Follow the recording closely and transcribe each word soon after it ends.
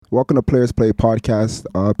Welcome to Players Play Podcast.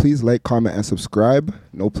 Please like, comment, and subscribe.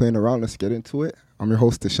 No playing around. Let's get into it. I'm your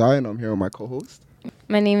host, Tashai, and I'm here with my co-host.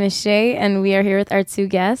 My name is Shay, and we are here with our two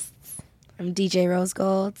guests. I'm DJ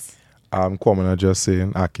Rosegold. I'm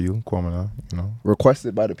Quaminajustsayin, Akil, Quamina,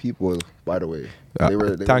 Requested by the people, by the way.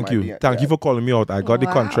 Thank you. Thank you for calling me out. I got the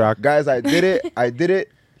contract. Guys, I did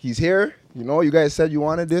it. He's here. You guys said you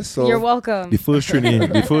wanted this, so you're welcome. The first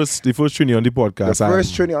Trini, the first Trini on the podcast. The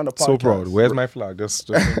first Trini on the podcast. So proud. Where's my flag? Just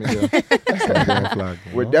let me my flag.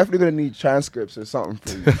 We're definitely gonna need transcripts or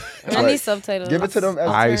something for you. I need subtitles. Give it to them.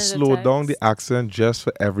 I slowed down the accent just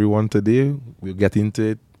for everyone today. We'll get into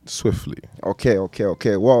it swiftly. Okay.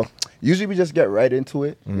 Well, usually we just get right into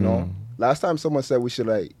it. Last time someone said we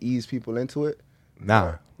should ease people into it.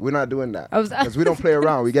 Nah. We're not doing that because we don't play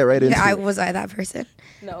around. We get right into it. Was I that person?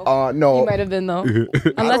 No. No. You might have been though.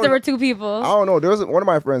 Unless there were two people. I don't know. There was one of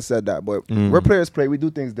my friends said that, but we're players play. We do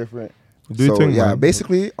things different. Man.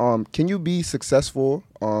 Basically, can you be successful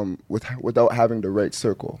without having the right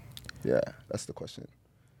circle? Yeah, that's the question.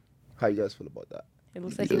 How you guys feel about that? It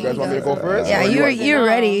looks like you guys want me to go first? Yeah, you're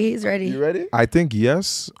ready. He's ready. You ready? I think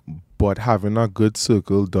yes, but having a good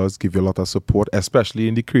circle does give you a lot of support, especially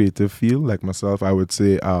in the creative field. Like myself, I would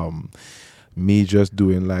say me just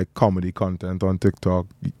doing comedy content on TikTok,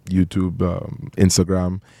 YouTube,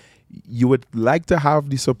 Instagram. You would like to have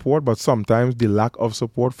the support, but sometimes the lack of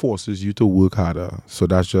support forces you to work harder. So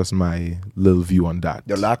that's just my little view on that.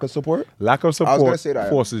 The lack of support? Lack of support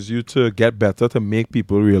forces you to get better, to make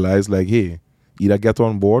people realize hey, either get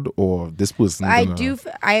on board or this person. I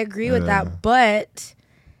agree with that, but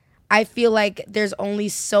I feel like there's only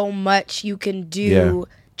so much you can do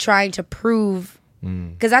trying to prove,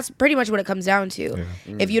 because that's pretty much what it comes down to.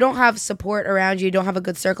 Yeah. If you don't have support around you, you don't have a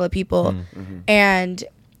good circle of people, and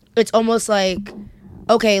it's almost like,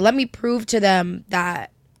 okay, let me prove to them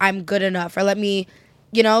that I'm good enough, or let me,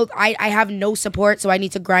 I have no support, so I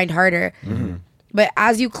need to grind harder. But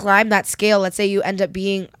as you climb that scale, let's say you end up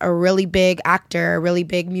being a really big actor, a really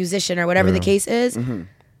big musician, or whatever the case is,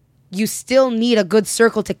 you still need a good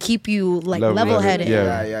circle to keep you level-headed.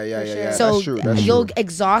 Yeah. So that's true. you'll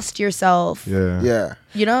exhaust yourself. Yeah.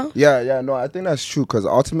 Yeah. No, I think that's true, because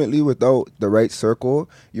ultimately without the right circle,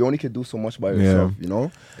 you only can do so much by yourself.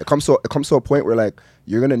 It comes to a point where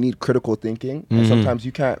you're gonna need critical thinking, and sometimes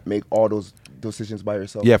you can't make all those decisions by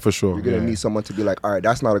yourself. Yeah, for sure. You're gonna need someone to be all right,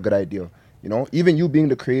 that's not a good idea. Even you being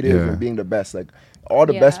the creative and being the best, all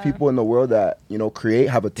the best people in the world that create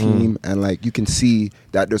have a team, and you can see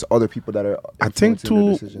that there's other people that are. I think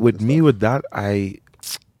too with me with that, I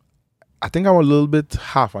think I'm a little bit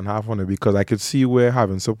half and half on it, because I could see where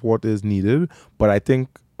having support is needed, but I think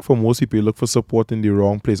for most people you look for support in the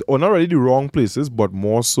wrong place, or not really the wrong places, but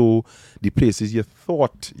more so the places you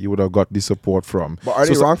thought you would have got the support from. But are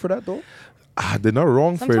they wrong for that though? They're not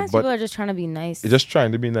wrong for it, Sometimes but people are just trying to be nice. They're just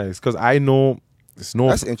trying to be nice, because I know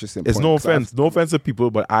that's interesting. It's no offense to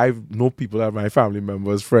people, but I know people that are my family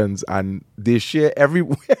members, friends, and they share every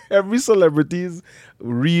celebrity's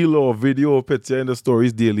reel or video or picture in the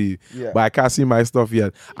stories daily. But I can't see my stuff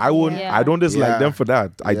yet. I don't dislike them for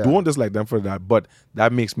that. I don't dislike them for that, but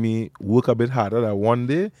that makes me work a bit harder. That one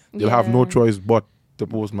day they'll have no choice but to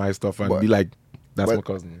post my stuff and be like, that's my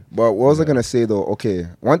cousin. But what was I gonna say though? Okay,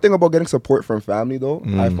 one thing about getting support from family though,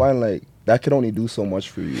 I find that can only do so much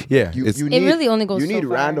for you. Yeah, it really only goes. You need so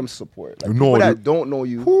far. random support. People that don't know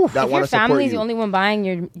you, that want to support you. If your family's the only one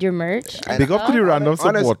buying your merch, big up to the random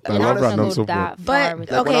support. I love random support.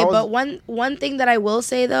 But one thing that I will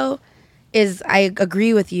say though is I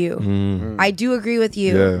agree with you. I do agree with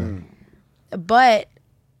you. But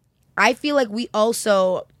I feel like we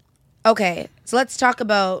also so let's talk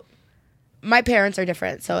about. My parents are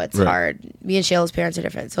different, so it's hard. Me and Shayla's parents are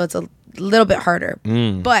different, so it's a little bit harder.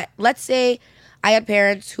 But let's say I had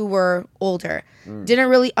parents who were older, didn't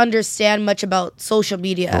really understand much about social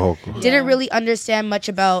media, didn't really understand much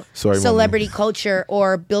about celebrity culture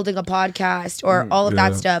or building a podcast or all of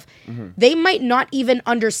that stuff. They might not even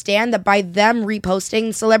understand that by them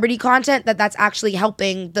reposting celebrity content, that's actually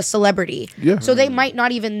helping the celebrity. So they might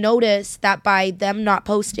not even notice that by them not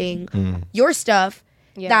posting your stuff,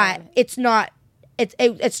 that it's not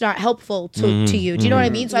helpful to you. Do you know what I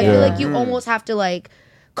mean? So I feel like you almost have to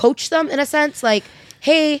coach them in a sense,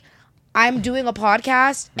 hey, I'm doing a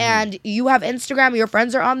podcast and you have Instagram, your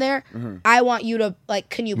friends are on there. I want you to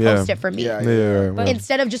can you post it for me? But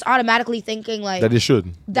instead of just automatically thinking that they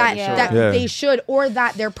should. They should, or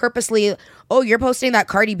that they're purposely, you're posting that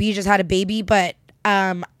Cardi B just had a baby, but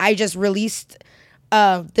I just released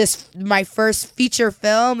my first feature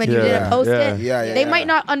film and you didn't post it. They might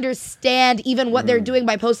not understand even what they're doing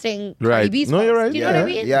by posting Cardi B's post. You're right. Do you know what I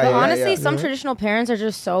mean? But honestly, some traditional parents are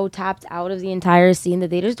just so tapped out of the entire scene that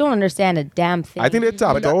they just don't understand a damn thing. I think they're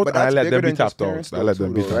tapped out, and I let them be tapped out. I let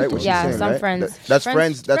them be tapped out. Yeah, some friends. That's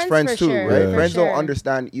friends too, right? Friends don't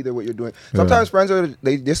understand either what you're doing. Sometimes friends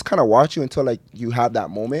they just kind of watch you until like you have that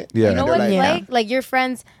moment. You know what it's like your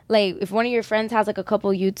friends, like if one of your friends has like a couple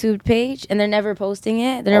YouTube page and they're never posting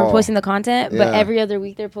it, they're never posting the content, but every other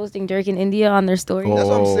week they're posting Dirk in India on their story. That's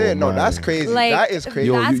what I'm saying. No, that's crazy. Like, that is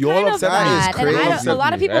crazy. That's you all upset. That is crazy. And a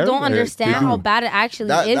lot of people don't understand how bad it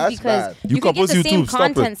actually is because you can get the same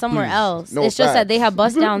content somewhere else. It's just that they have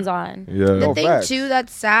bust downs on. The thing too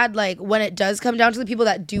that's sad, like when it does come down to the people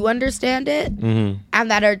that do understand it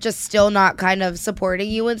and that are just still not kind of supporting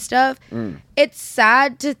you and stuff, it's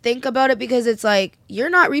sad to think about it because it's like you're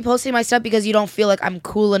not reposting my stuff because you don't feel like I'm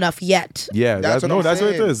cool enough yet. Yeah, that's what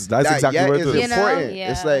it is. That's exactly what it is. You know?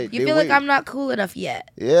 It's like you feel like I'm not cool enough yet.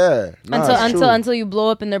 Yeah. Until you blow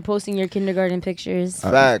up and they're posting your kindergarten pictures.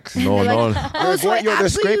 Facts. No. They're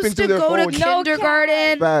scraping through their phone.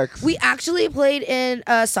 Kindergarten. Facts. We actually played in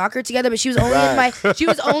soccer together, but she was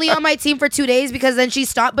only on my team for 2 days because then she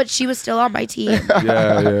stopped, but she was still on my team.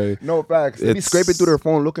 Yeah. No facts. They be scraping through their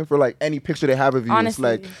phone looking for like any picture they have of you. Honestly.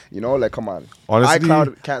 It's like, you know, like come on. Honestly,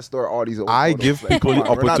 iCloud can't store all these old I photos. give people the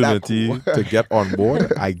opportunity to get on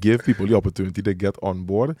board. I give people the opportunity to get on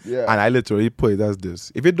board. Yeah. And I literally put it as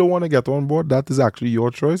this. If you don't want to get on board, that is actually your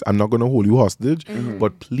choice. I'm not going to hold you hostage.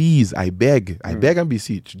 But please, I beg and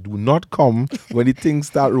beseech, do not come when the things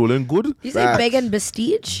start rolling good. You say beg and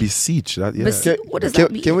beseech? Beseech. That, yeah. What does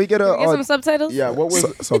that mean? Can we get some subtitles? Yeah, what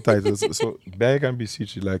was subtitles? So beg and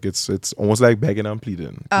beseech, like it's almost like begging and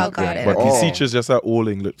pleading. Oh, got it. But beseech is just an old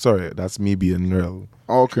English. Sorry, that's me being real.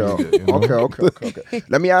 Okay.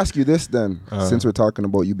 Let me ask you this then, since we're talking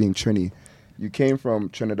about you being Trini. You came from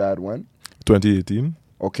Trinidad when? 2018.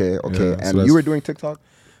 Okay. Yeah, and you were doing TikTok?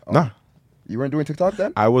 Nah. You weren't doing TikTok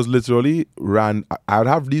then? I was literally I would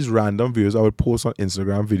have these random videos I would post on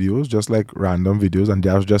Instagram videos, just like random videos, and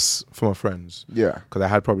that was just for my friends. Yeah. Because I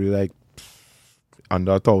had probably like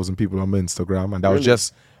under 1,000 people on my Instagram, and that was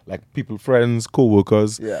just like people, friends,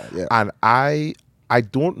 co-workers. Yeah. And I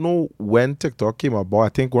don't know when TikTok came about. I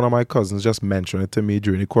think one of my cousins just mentioned it to me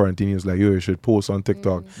during the quarantine. He was like, yo, you should post on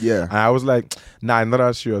TikTok. Yeah. And I was like, nah, I'm not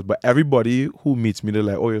that serious. But everybody who meets me, they're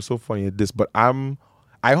like, oh, you're so funny at this. But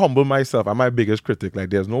I humble myself. I'm my biggest critic.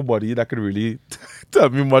 Like, there's nobody that could really tell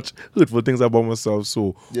me much hurtful things about myself.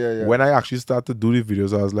 So when I actually started to do the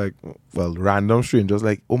videos, I was like, well, random strangers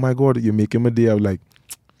like, oh my God, you're making my day. I was like,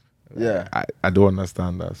 yeah, I don't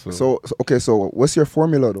understand that. So what's your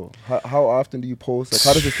formula though? How often do you post? Like,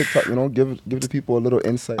 how does this TikTok, give the people a little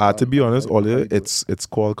insight? To be honest, Ollie, it's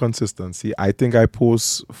called consistency. I think I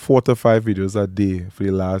post 4 to 5 videos a day for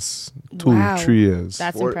the last 2-3 years.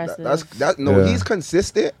 That's impressive. He's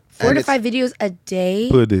consistent. 4 to 5 videos a day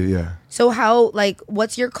per day. Yeah. So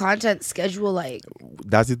what's your content schedule like?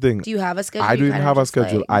 That's the thing. Do you have a schedule? I don't even have a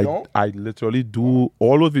schedule. I literally do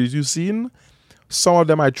all those videos you've seen. Some of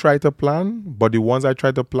them I try to plan, but the ones I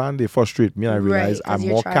try to plan, they frustrate me. And I realize I'm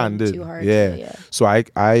more candid. So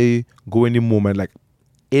I go in the moment. Like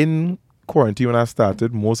in quarantine when I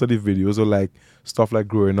started, most of the videos are like stuff like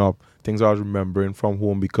growing up, things I was remembering from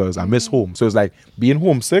home because I miss home. So it's like being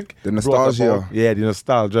homesick. The nostalgia. The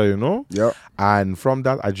nostalgia, Yeah. And from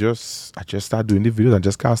that, I just started doing the videos and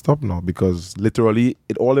just can't stop now because literally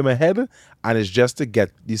it all in my head and it's just to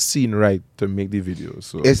get the scene right to make the videos.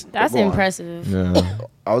 So that's impressive. Yeah.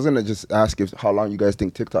 I was gonna just ask how long you guys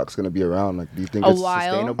think TikTok's gonna be around. Like, do you think it's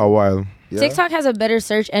sustainable? A while. Yeah? TikTok has a better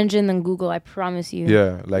search engine than Google, I promise you.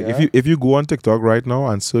 Yeah, like if you go on TikTok right now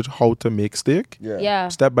and search how to make steak,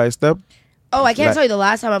 step by step. Oh, I can't tell you the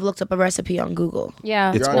last time I've looked up a recipe on Google.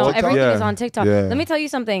 Yeah, it's everything is on TikTok. Yeah. Let me tell you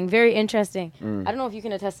something very interesting. I don't know if you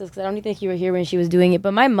can attest to this because I don't think you were here when she was doing it,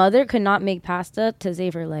 but my mother could not make pasta to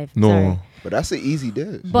save her life. No. Sorry. But that's an easy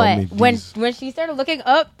dish. But when she started looking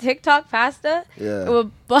up TikTok pasta, it was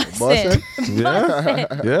busting.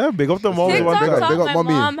 Yeah, big up the mom. TikTok taught my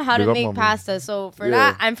mom how to make pasta. So for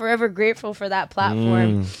that, I'm forever grateful for that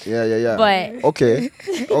platform. Yeah. But okay.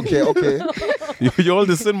 You all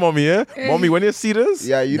listen, mommy, Mommy, when you see this,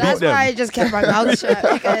 that's why I just kept my mouth shut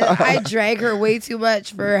because I drag her way too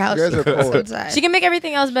much for her house. She can make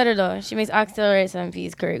everything else better though. She makes oxtail, rice, and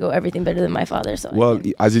peas, curry, everything better than my father. So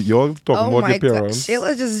as you're talking about your parents,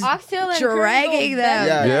 Shayla's just oxtail and dragging them.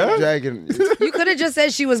 Yeah, dragging. You could have just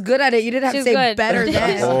said she was good at it. You didn't have to say better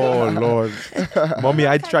than. Oh Lord, mommy,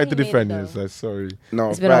 I tried to defend you. So sorry. No,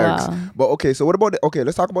 it's been a while. But okay, so what about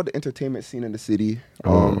let's talk about the entertainment scene in the city.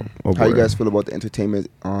 How you guys feel about the entertainment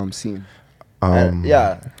scene? How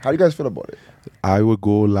do you guys feel about it? I would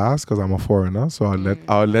go last because I'm a foreigner, so I'll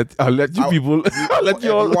let you people. I'll let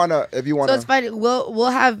you all. If you wanna. So it's fine.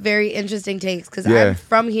 We'll have very interesting takes because I'm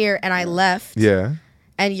from here and I left. Yeah.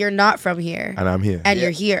 And you're not from here. And I'm here. And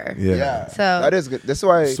you're here. Yeah. So that is good. This is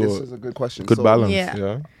why this is a good question. Good balance.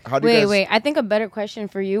 Yeah. How do you guys... Wait. I think a better question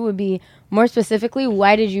for you would be more specifically,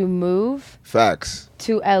 why did you move? Facts.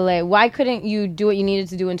 To LA? Why couldn't you do what you needed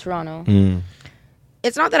to do in Toronto?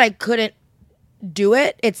 It's not that I couldn't do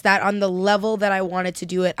it. It's that on the level that I wanted to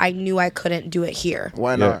do it, I knew I couldn't do it here.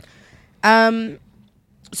 Why not?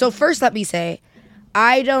 So first, let me say,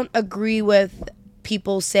 I don't agree with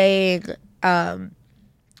people saying,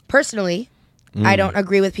 personally, I don't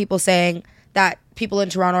agree with people saying that people in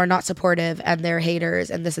Toronto are not supportive and they're haters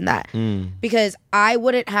and this and that. Because I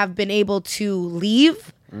wouldn't have been able to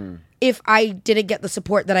leave if I didn't get the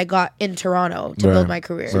support that I got in Toronto to build my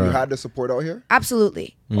career. So you had the support out here?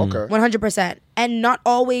 Absolutely. Okay. 100%. And not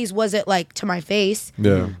always was it like to my face.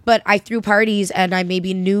 Yeah. But I threw parties and I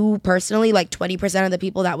maybe knew personally like 20% of the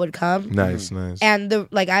people that would come. Nice. And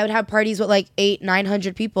I would have parties with like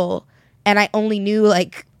 800-900 people and I only knew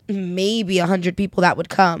like maybe 100 people that would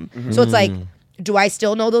come. So it's like, do I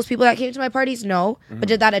still know those people that came to my parties? No. But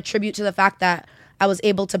did that attribute to the fact that I was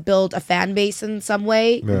able to build a fan base in some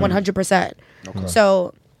way? 100%. Okay.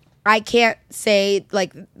 So I can't say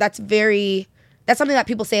like that's something that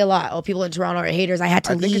people say a lot. Oh, people in Toronto are haters. I had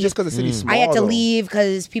to leave. I think it's just because the city's small. I had to leave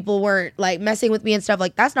because people weren't like messing with me and stuff.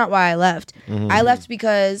 Like that's not why I left. I left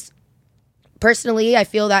because personally, I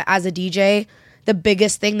feel that as a DJ, the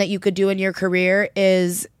biggest thing that you could do in your career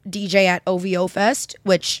is DJ at OVO Fest,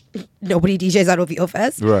 which nobody DJs at OVO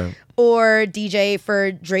Fest. Right. Or DJ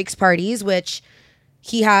for Drake's parties, which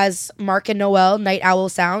he has Mark and Noel, Night Owl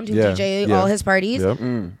Sound, who DJ all his parties. Yep.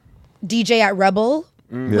 DJ at Rebel,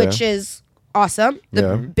 which is awesome.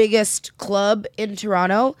 The biggest club in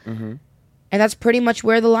Toronto. And that's pretty much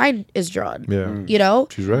where the line is drawn. Yeah. You know?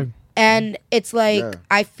 She's right. And it's like,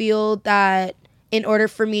 I feel that in order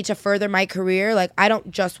for me to further my career, like I don't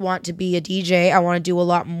just want to be a DJ. I want to do a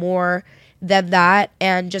lot more than that.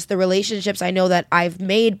 And just the relationships I know that I've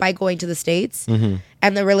made by going to the States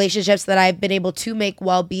and the relationships that I've been able to make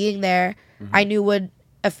while being there, I knew would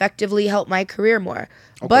effectively help my career more.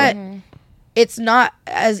 Okay. But it's not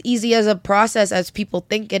as easy as a process as people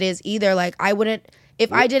think it is either. Like I wouldn't,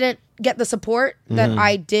 if I didn't get the support that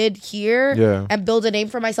I did here and build a name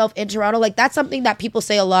for myself in Toronto, like that's something that people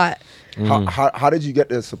say a lot. How did you get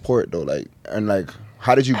the support though? Like, and like,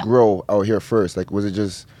 how did you grow out here first? Like, was it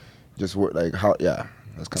just like how? Yeah,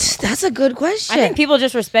 that's a good question. I think people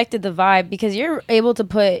just respected the vibe because you're able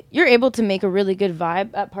to make a really good vibe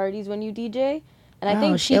at parties when you DJ. And I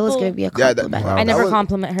think Shayla's gonna be a compliment. I never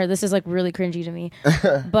compliment her. This is like really cringy to me,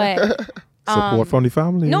 but. Support from the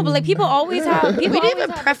family. No, but like people always have. We didn't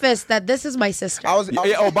even preface that this is my sister.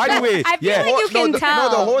 Oh, by the way, I feel like you can tell.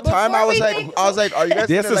 No, the whole time I was like, are you guys?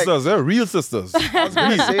 They're sisters. They're real sisters. I was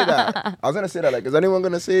gonna say that. Like, is anyone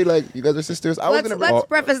gonna say like you guys are sisters? Let's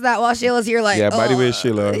preface that while Shayla's here. Like, by the way,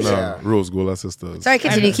 Shayla, Rosegold are sisters. Sorry,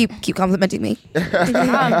 continue. Keep complimenting me.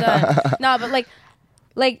 I'm done. No, but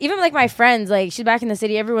like even like my friends, like she's back in the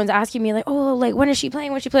city, everyone's asking me like, oh, like when is she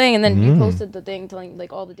playing, what's she playing, and then you posted the thing telling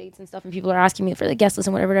like all the dates and stuff, and people are asking me for the guest list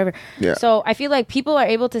and whatever. So I feel like people are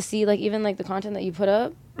able to see like even like the content that you put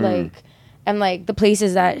up, like and like the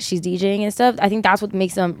places that she's DJing and stuff. I think that's what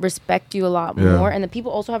makes them respect you a lot more, and the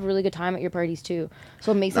people also have a really good time at your parties too,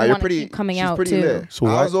 so it makes them want to keep coming out too. Lit. So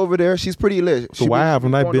I was over there, she's pretty lit. So why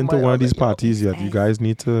haven't I been to one of these parties yet? You guys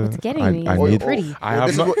need to. It's getting me. I need pretty. I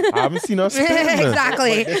haven't seen us.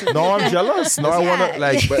 Exactly. No, I'm jealous. No, I wanna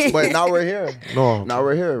like. But now we're here. No, now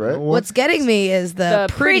we're here, right? What's getting me is the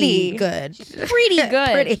pretty good.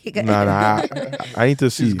 Pretty good. Nah. I need to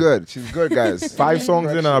see. She's good, guys. 5 songs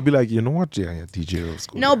in, and I'll be like, you know what,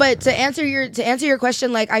 DJ. No, but to answer your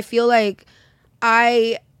question, like I feel like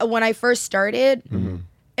when I first started,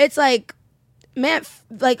 it's like, man,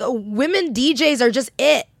 like women DJs are just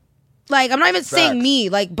it. Like I'm not even saying me.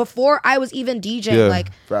 Like before I was even DJing,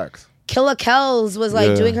 like facts. Killa Kells was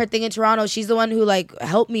like doing her thing in Toronto. She's the one who like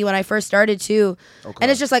helped me when I first started too. Okay.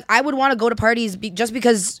 And it's just like I would want to go to parties just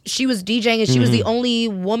because she was DJing and she was the only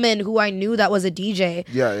woman who I knew that was a DJ.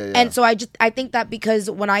 Yeah. And so I think that because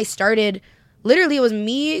when I started, literally, it was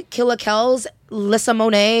me, Killa Kells, Lissa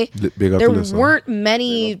Monet. There weren't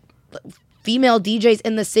many female DJs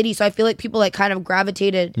in the city, so I feel like people like kind of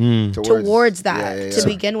gravitated towards that to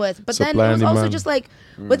begin with. But then it was also just like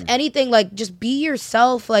with anything, like just be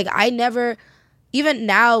yourself. Like I never, even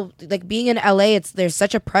now, like being in LA, there's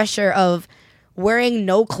such a pressure of wearing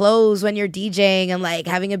no clothes when you're DJing and like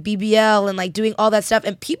having a BBL and like doing all that stuff.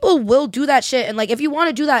 And people will do that shit. And like, if you want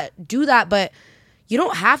to do that. But you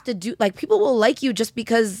don't have to do, like, people will like you just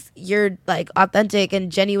because you're like authentic and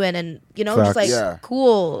genuine and, you know, Facts. just like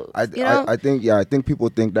cool. I think people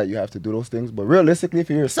think that you have to do those things, but realistically, if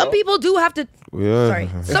you're yourself, some people do have to. Yeah. Sorry,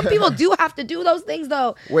 some people do have to do those things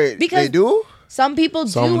though. Wait, because they do? Some people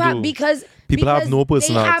Some have do. because People have no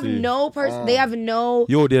personality. They have no person. They have no.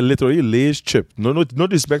 Yo, they're literally Lay's chip. No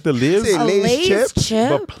disrespect to Lay's. Say A Lay's chip?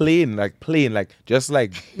 But plain, just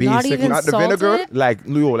like basic. Not even Not the salted? vinegar? Like,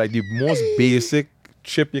 no, like the most basic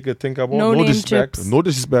chip you could think about. No name disrespect. chips. No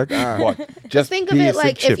disrespect. But just Think of it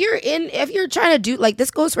like chip. if you're trying to do, like,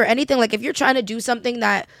 this goes for anything. Like, if you're trying to do something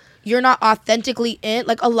that you're not authentically in,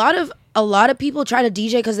 like, a lot of people try to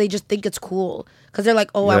DJ because they just think it's cool. Because they're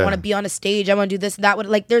like, oh, I Yeah. want to be on a stage. I want to do this and that.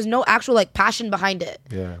 Like, there's no actual, like, passion behind it.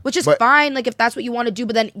 Yeah. Which is But- fine, like, if that's what you want to do.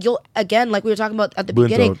 But then you'll, again, like we were talking about at the Burnt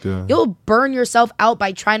beginning, out, yeah. you'll burn yourself out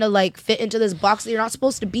by trying to, like, fit into this box that you're not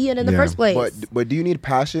supposed to be in the Yeah. first place. But do you need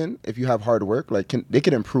passion if you have hard work? Like, they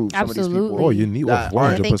can improve some of these Absolutely. people. Oh, you need That-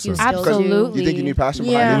 100%. I think you still Absolutely. You think you need passion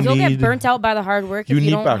Yeah. behind it? You'll need- get burnt out by the hard work if you you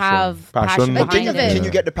need don't passion. have Passion- passion But think behind of it. it. Can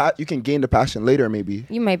you get you can gain the passion later, maybe?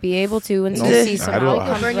 You might be able to and No. see some I don't-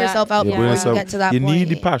 outcomes. Burn of yourself out that. before you get to that you point. need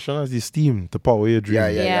the passion as the steam to power your dream. Yeah.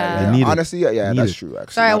 Yeah. You need it. Honestly, yeah, Need that's it. true.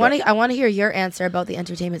 Actually, Sorry, Now that- I want to hear your answer about the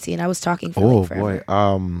entertainment scene. I was talking for Oh like forever.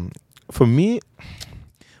 boy. For me,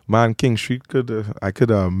 man, King Street I could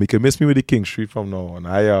miss me with the King Street from now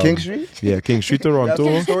on. King Street? Yeah, King Street, You have Toronto.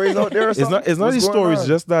 some stories out there or It's something? not the What's going stories, on?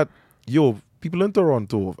 just that people in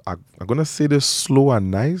Toronto are gonna say this slow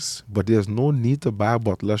and nice, but there's no need to buy a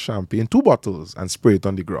bottle of champagne, 2 bottles, and spray it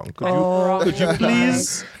on the ground. Could you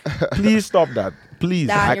please stop that? Please.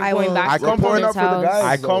 That You're I going will. back I to come your from- brother's for the house. guys.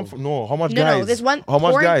 I though. come from, no, how much No, guys? no, this one How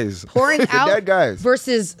much pouring, guys? pouring Dead out guys.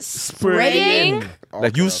 versus spraying.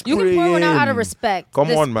 Like you You spraying. can pour one out out of respect. Come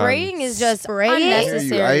the on, man. spraying is just Spraying? I hear you.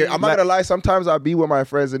 unnecessary. I'm not gonna lie. Sometimes I'll be with my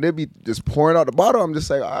friends and they be just pouring out the bottle. I'm just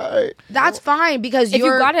like, all right. That's fine because If you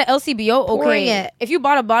you're got an LCBO, pouring okay. it. If you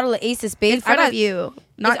bought a bottle of Ace of Spades, in front of you,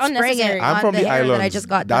 not spraying unnecessary. it I'm on from the hair islands. that I just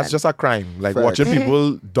got That's done. just a crime. Like Facts. watching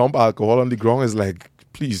people dump alcohol on the ground is like,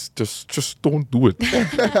 please, just don't do it.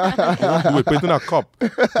 Don't do it. Put it in a cup.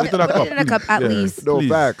 Put it in a Put cup. it in a cup please. at Yeah. least. No Please.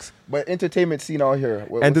 facts. But entertainment scene out here.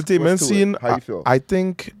 Entertainment what's to it? scene. How you feel? I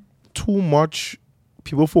think too much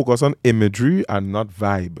people focus on imagery and not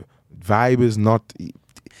vibe. Vibe is not.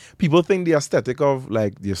 People think the aesthetic of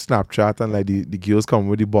like the Snapchat and like the girls come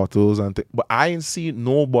with the bottles and but I ain't see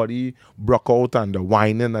nobody broke out and they're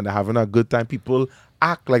whining and they're having a good time. People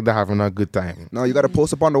act like they're having a good time. No, you got to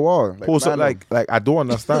post up on the wall. Post up man, like I don't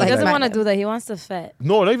understand. Like He doesn't Like- want to do that. He wants to fet.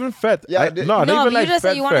 No, not even fat. Yeah, No, not No, even but like you just fat,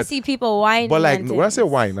 said you want to fat. see people whining. But like and when I say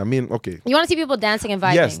things. wine, I mean okay. You want to see people dancing and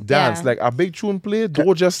vibing. Yes, dance. Yeah. Like a big tune play,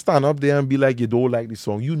 don't just stand up there and be like you don't like the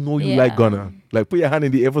song. You know you like Yeah. Gunna. Like put your hand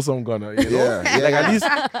in the air for some Gunna. You know? Yeah. Like at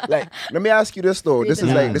least like, let me ask you this though. This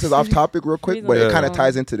is off topic real quick, but Yeah. it kind of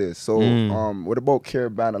ties into this. So, Mm. what about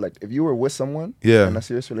Caravana? Like, if you were with someone Yeah. in a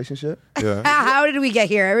serious relationship, yeah. How did we get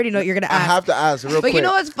here? I already know what you're gonna I ask. have to ask real quick. But you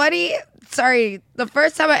know what's funny? Sorry, the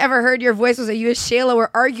first time I ever heard your voice was that you and Shayla were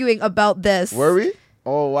arguing about this. Were we?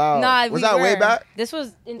 Oh wow. Nah, was we that way were. back? This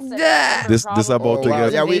was in Yeah. This about Oh, to wow.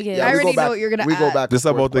 get Yeah, we Vegas. yeah, I we already go back. know what you're gonna We go ask. back. This and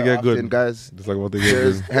about forth to get quite good. often, guys. Just like about to get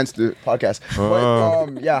Cheers, good. hence the podcast.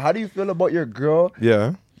 But yeah, how do you feel about your girl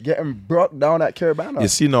Yeah. getting brought down at Caravana? You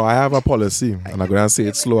see now I have a policy and I'm gonna say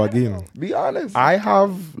it slow again. Be honest. I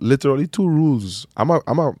have literally 2 rules. I'm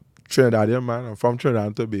a Trinidadian man. I'm from Trinidad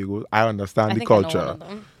and Tobago. I understand I the think I know culture. one of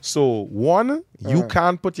them. So one, you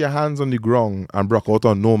can't put your hands on the ground and broke out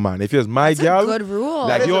on no man. If it's my That's a girl, good rule. like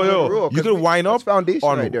That is a good rule, you 'cause can wind that's up foundation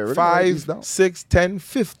on right there. We're gonna write these 5, down. 6, 10,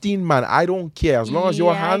 15 man. I don't care as long as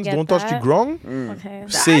your Yeah, I hands get don't touch the that. ground. Okay.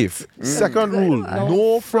 Safe. Second rule,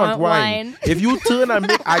 no front wine. If you turn and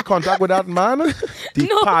make eye contact with that man, the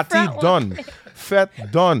No party front done.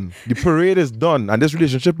 Fete done. The parade is done. And this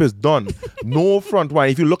relationship is done. No front wine.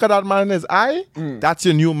 If you look at that man in his eye, that's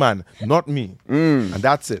your new man, not me. And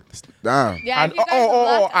that's it. Damn. Yeah, And if you guys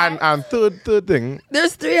left out- and third thing,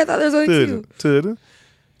 There's 3. I thought there was only 2. third,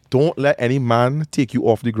 don't let any man take you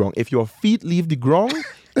off the ground. If your feet leave the ground,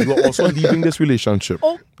 you are also leaving this relationship.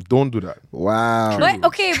 Oh. Don't do that. Wow. But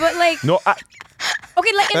okay, but like No,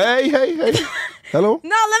 okay, like hey. Hello?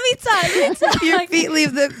 no, let me talk. Your Like, feet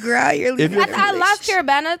leave the ground. You're leaving. you- at that last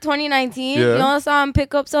Caravana 2019, Yeah. you know, saw him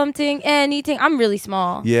pick up something, anything. I'm really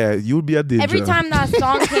small. Yeah, you'll be a danger. Every time that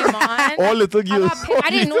song came on, All little I girls.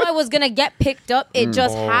 didn't know I was gonna get picked up. It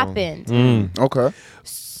just happened. Okay.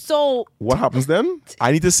 so. What happens then?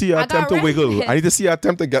 I need to see her I attempt got to wiggle. restless. I need to see her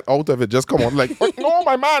attempt to get out of it. Just come on, like, oh, no,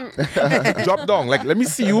 my man, drop down. Like, let me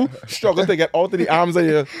see you struggle to get out of the arms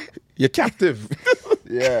of your captive.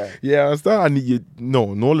 Yeah. Understand? And no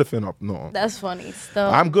lifting up. No, That's funny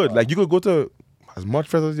stuff. I'm good. Like, you could go to as much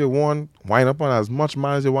friends as you want, wind up on as much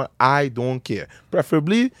man as you want. I don't care.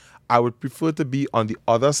 Preferably, I would prefer to be on the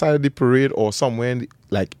other side of the parade or somewhere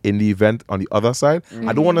in the event on the other side.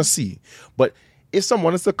 I don't want to see. But if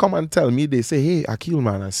someone is to come and tell me, they say, hey, Akil,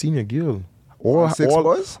 man, I seen your girl. All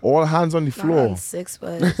hands on the floor. 6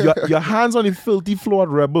 buzz. your hands on the filthy floor at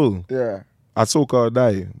Rebel. Yeah. At Soca or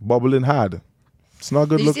Die. Bubbling hard. It's not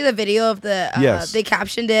good Did you see the video of the? Yes. They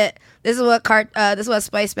captioned it. This is what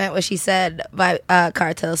Spice meant when she said, "By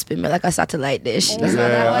cartel spin me like a satellite dish." You saw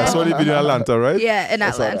that I one? saw the video in Atlanta, right? Yeah, in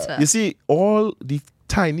Atlanta. You see, all the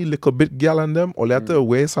tiny little bit gal on them, or they have to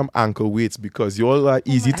wear some ankle weights because you all are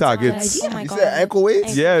easy targets. idea. Oh my You God. said ankle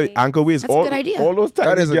weights? Yeah, ankle weights. That's a good idea. All those That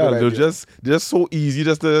tiny is a girls, good they're idea. just so easy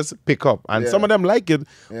just to pick up. And Yeah. some of them like it,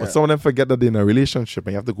 Yeah. but some of them forget that they're in a relationship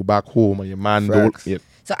and you have to go back home and your man Facts. don't. Yeah.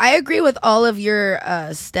 So I agree with all of your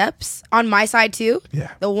steps on my side too.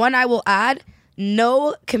 Yeah. The one I will add: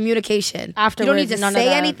 no communication. Afterwards, you don't need to none of say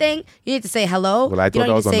that. anything. You need to say hello. Well, I you thought don't that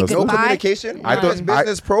need was to say understood. No goodbye. communication? I thought- It's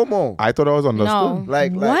business promo. I thought I was understood. No.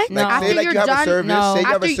 Like, No. say like you're you have done- a service. no. Say you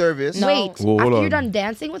have After a you- service. No. Wait, Whoa, hold after on. you're done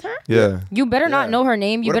dancing with her, Yeah. You better not Yeah. know her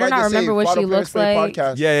name. You What if better I not just say, remember what follow she Parents looks Play like.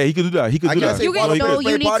 podcast? Yeah, he could do that. He could I do can't that. say you follow guys know Parents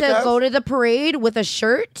Play you need to podcast? go to the parade with a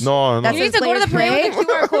shirt. No. That's You need to go to the Players parade with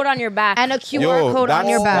a QR code on your back. and a QR Yo, code on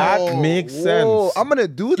your back. That makes sense. Whoa, I'm gonna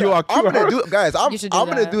do that. You are I'm gonna cute. do, guys. I'm You should do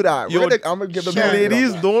gonna that. do that. Yo, I'm gonna give them. Sure. a-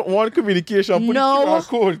 Ladies don't want communication. Put No the QR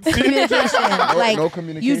code. communication. Like no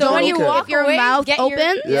communication. you don't So when you okay. walk if your away, mouth get your-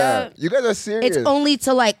 open. Yeah, you guys are serious. It's only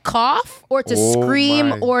to like cough or to Oh scream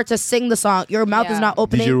my. or to sing the song. Your mouth is Yeah. not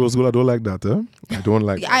opening. DJ Rosegold, I don't like that. I don't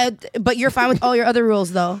like that. But you're fine with all your other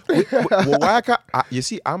rules though. Well, why I can't, you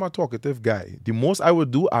see, I'm a talkative guy. The most I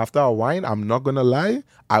would do after a wine, I'm not gonna lie,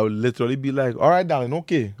 I would literally be like, all right, darling,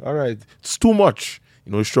 okay, all right. It's too much.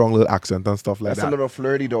 Strong little accent and stuff like That's that. a little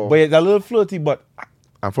flirty though. But it's a little flirty, but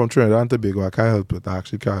I'm from Trinidad and Tobago. I can't help it. I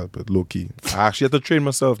actually can't help it, low key. I actually have to train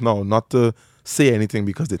myself now not to say anything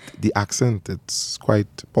because the accent, it's quite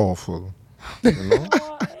powerful. You know?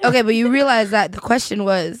 Okay, but you realize that the question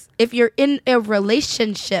was if you're in a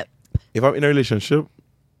relationship. If I'm in a relationship,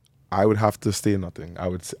 I would have to say nothing. I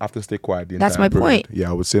would have to stay quiet the That's entire my period. point. Yeah,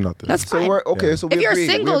 I would say nothing. That's so fine. we're okay. Yeah. So we If you're agree.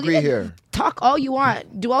 single, we agree you here. can talk all you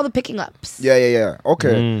want. Do all the picking ups. Yeah.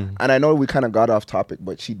 Okay. Mm. And I know we kind of got off topic,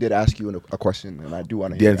 but she did ask you a question, and I do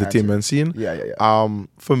want to The hear your entertainment answer. scene. Yeah.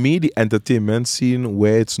 For me, the entertainment scene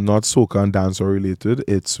where it's not soca and dancehall related,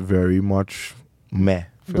 it's very much meh.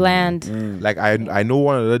 for me. Bland. Like I know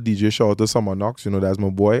one of the DJ, shout out to Summer Knox, that's my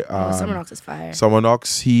boy. Summer Knox is fire. Summer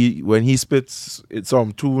Knox, when he spits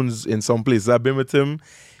some tunes in some places I've been with him,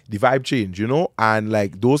 the vibe change, and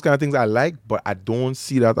like those kind of things I like, but I don't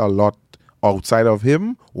see that a lot outside of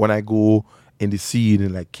him when I go in the scene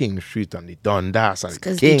in like King Street and the Dundas and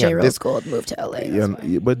Because King DJ and this. Rosegold moved to LA.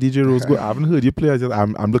 Yeah, but DJ Rosegold, I haven't heard you play.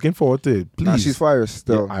 I'm looking forward to it. Please, Nah, she's fire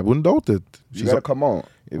still. I wouldn't doubt it. You gotta come on.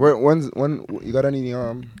 When you got any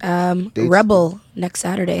dates? Rebel next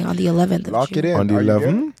Saturday on the 11th of Lock June. it in. on the Are you there?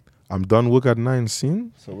 11th. I'm done work at 9.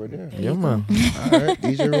 Scene. So we're there. Yeah, man. All right,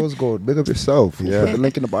 DJ Rosegold, big up yourself. Yeah. Put the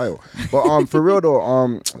link in the bio. But for real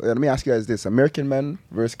though, let me ask you guys this: American men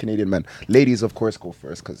versus Canadian men. Ladies, of course, go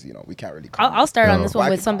first because we can't really. I'll start on No. this one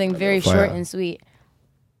with something very Fire. short and sweet.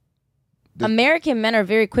 American men are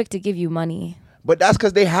very quick to give you money. But that's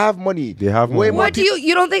because they have money. They have Way money. more What do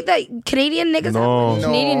you don't think that Canadian niggas No. have money?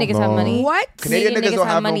 Canadian niggas have no. money. What? Canadian niggas don't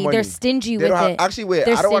have no money. They're stingy They with don't have, it. actually, wait.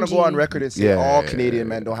 They're I don't want to go on stingy. record and say Yeah. all Canadian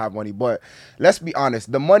men don't have money, but let's be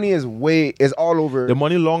honest. The money is all over. The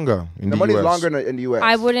money longer. In The the money is US. longer in the U.S.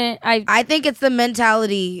 I wouldn't. I think it's the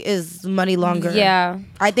mentality is money longer. Yeah.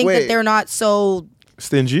 I think Wait. that they're not so.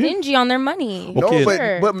 Stingy. Stingy on their money. No,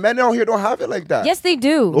 Okay. but men out here don't have it like that. Yes, they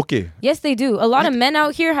do. Okay. Yes, they do. A lot of men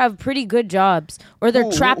out here have pretty good jobs, or they're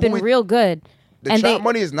Who- trapping who is- real good. The and trap they,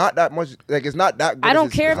 money is not that much. Like it's not that good. I as don't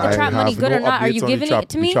it's- care if the I trap have money good no or not. Are updates you on the giving trap- it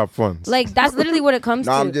to the me? trap funds. Like that's literally what it comes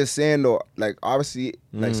No, to. I'm just saying though. Like obviously,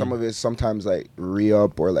 like some of it sometimes like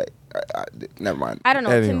re-up or like. Never mind. I don't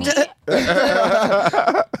know. Anyway. To me,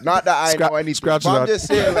 Not that I know anything. scratch But I'm that. just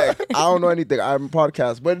saying, like, I don't know anything. I'm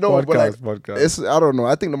podcast, but no, but like, Podcast. it's I don't know.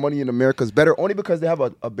 I think the money in America is better only because they have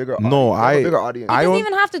a bigger. No, audience. They have a bigger audience. it I doesn't don't-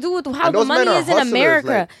 even have to do with how And the those men money are is in hustlers, America.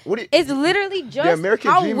 like, what do you- It's literally just American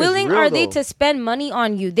how dream is willing real, are they though. to spend money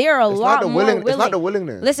on you. They are a It's lot not the more willing. willing. It's not the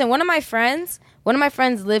willingness. Listen, one of my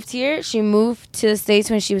friends lived here. She moved to the States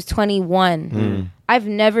when she was 21. I've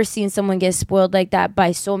never seen someone get spoiled like that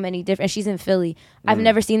by so many different. And she's in Philly. I've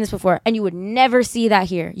never seen this before, and you would never see that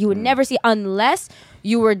here. You would never see unless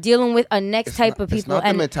you were dealing with a next type of people. It's not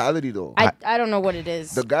and the mentality though. I don't know what it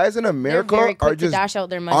is. The guys in America very quick are to just dash out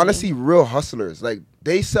their money. honestly real hustlers. Like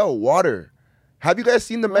they sell water. Have you guys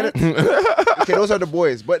seen the men? Okay, those are the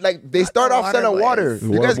boys. But like they start off selling water.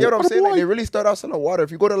 You guys get what I'm saying? Like they really start off selling water.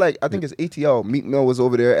 If you go to like I think it's ATL, Meat Mill was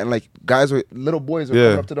over there, and like little boys were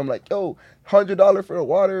coming up to them like, yo, $100 for the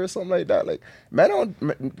water or something like that. Like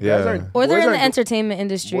guys aren't. Or they're in the entertainment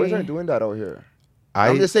industry. Boys aren't doing that out here.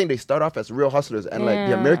 I'm just saying they start off as real hustlers, and like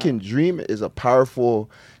the American dream is a powerful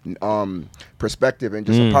perspective and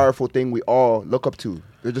just a powerful thing we all look up to.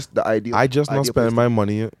 They're just the ideal. I just not spend my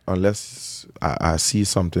money unless I see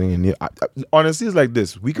something in it. Honestly, it's like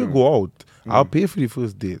this. We could go out. I'll pay for the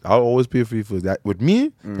first date. I'll always pay for the first date. With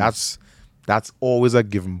me, that's always a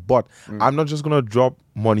given. But I'm not just gonna drop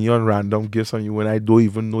money on random gifts on you when I don't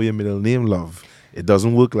even know your middle name, love. It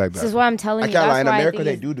doesn't work like that. This is what I'm telling you. I can't lie. In That's why America,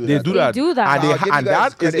 they do They that. do that. They do that. And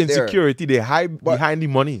that is insecurity. They hide behind the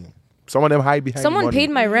money. Some of them hide behind the money. Someone paid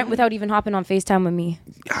my rent without even hopping on FaceTime with me.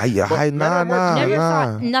 Nah. Never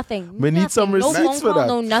saw nothing. We need some nothing. receipts for that.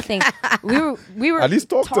 No, nothing. We were At least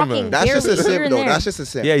talk to talking me. That's just a barely here simp, and though. there. That's just a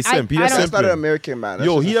simp. Yeah, he's simp. He's That's not an simp. American man. That's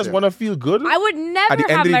Yo, just he a just simp. want to feel good. I would At never the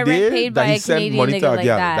end have of the my day, rent paid by that he a sent Canadian money to nigga a like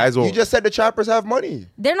girl. that. That's all. You just said the trappers have money,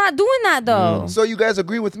 They're not doing that though. so you guys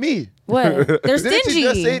agree with me. What? They're Didn't you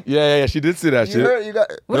just stingy. say? Yeah. She did say that You shit. heard? You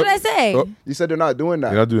got. What did I say? Oh. You said they're not doing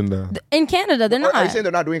that. You're not doing that. In Canada, they're Are you not. saying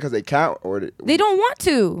they're not doing because they can't, or They don't want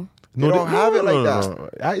to. They don't have it like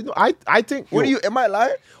that? No. I think. What do you? Am I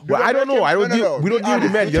lying? Well, I don't know. I don't deal. We don't deal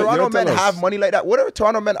with men. Do Toronto men tell us. have money like that? What are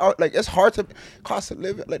Toronto men out? Like it's hard to cost of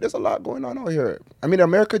living. Like there's a lot going on out here. I mean,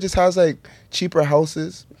 America just has like cheaper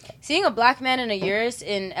houses. Seeing a black man in a Urus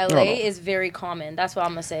in LA is very common. That's what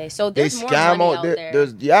I'm gonna say. So They there's more scam money out out there. there.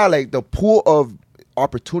 There's like the pool of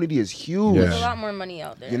opportunity is huge. Yeah. There's a lot more money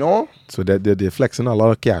out there. You know. So they're flexing a lot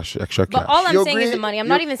of cash, extra cash. But all I'm You saying agree? is the money. I'm You-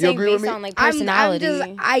 not even you saying agree with based me? on like I'm personality.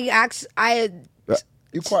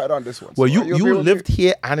 You quiet on this one. Well, So you agree with lived me?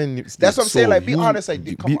 here and in. That's what I'm saying. so Like, be you- honest.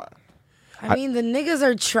 Like, come on. I mean, the niggas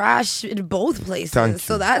are trash in both places, Thank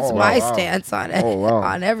so you. that's Oh, my wow. stance on it, Oh, wow.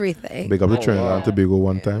 on everything. Big up the Oh, Trinidad wow. and Tobago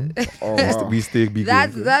one time. Oh, wow. We stay big.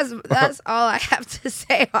 That's all I have to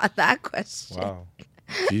say on that question. Wow.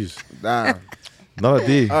 Jeez. Damn. Another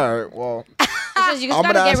day. All right. Well. Because you just I'm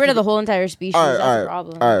gotta gonna get ask rid you- of the whole entire species. All right. That's All the right.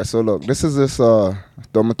 problem. All right. So look, this is this. I'm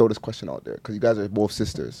gonna throw this question out there because you guys are both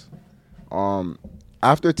sisters.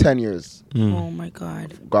 After 10 years, Oh my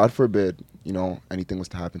god. God forbid, anything was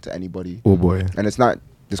to happen to anybody, Oh boy. and it's not.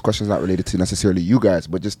 This question is not related to necessarily you guys,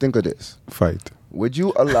 but just think of this. Fight. Would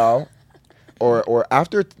you allow, or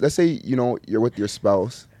after, let's say, you're with your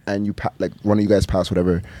spouse and like one of you guys pass,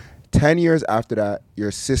 whatever, 10 years after that, your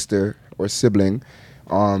sister or sibling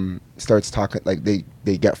starts talking, like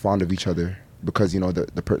they get fond of each other because,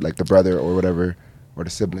 the brother or whatever, or the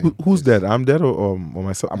sibling. Who's dead? I'm dead or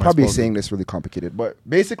myself? I'm probably saying this really complicated, but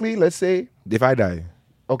basically, let's say, If I die.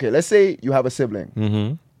 okay, let's say you have a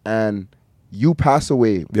sibling and you pass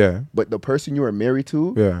away, Yeah. but the person you were married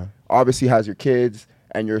to Yeah. obviously has your kids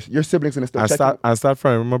and your siblings and stuff. And start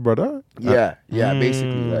fighting with my brother? Yeah,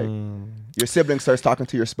 basically, like your sibling starts talking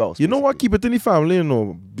to your spouse. You know what? Keep it in the family,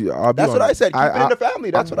 I'll be That's what I honest. said. Keep it in the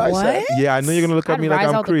family. That's what I said. Yeah, I know you're gonna look at I'd me like rise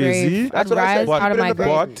I'm out the grave. crazy. That's I'd what I said. rise out of Put it my in the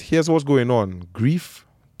grave. But here's what's going on. Grief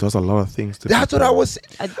does a lot of things to That's what I people. was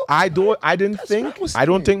saying. I don't what I was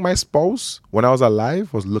saying. think my spouse, when I was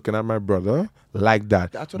alive, was looking at my brother like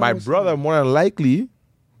that. That's what My I was brother, more than likely,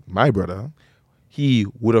 my brother, he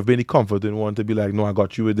would have been the comforting one to be like, no, I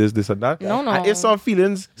got you with this, and that. No. And if some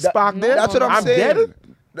feelings spark there, That's what I'm saying. dead.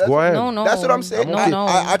 Go ahead. No. That's what I'm saying. No.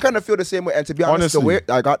 I kind of feel the same way. And to be honest, the Honestly. way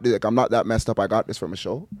I got this, like, I'm not that messed up. I got this from a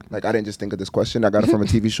show. Like, I didn't just think of this question. I got it from a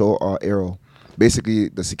TV show, Arrow. Basically,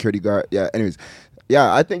 the security guard. Yeah, anyways.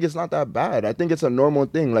 Yeah, I think it's not that bad. I think it's a normal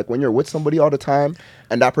thing. Like, when you're with somebody all the time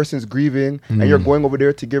and that person's grieving and you're going over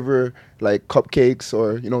there to give her, like, cupcakes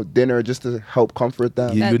or, dinner just to help comfort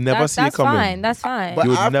them. You would never see it That's coming. fine. That's fine. But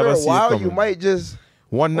You would after never a see it while, you coming. might just...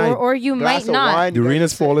 One night. or you glass might of not. wine, The rain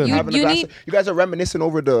is falling. having a You glass need- of- you guys are reminiscing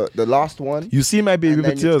over the lost one. You see my baby And then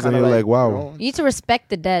with it's tears, and kinda you're like, wow. You need to respect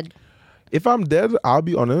the dead. If I'm dead, I'll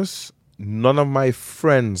be honest. None of my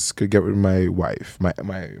friends could get with my wife.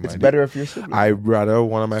 It's better if you're sibling. I'd rather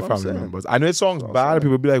one of my That's what I'm family saying. members. I know it sounds That's what I'm bad. saying.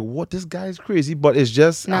 People be like, "What? This guy is crazy," but it's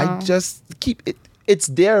just I No. just keep it. It's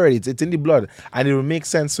there already. It's in the blood, and it will make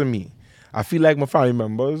sense for me. I feel like my family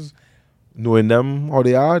members, knowing them how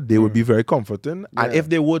they are, they would be very comforting. And Yeah. if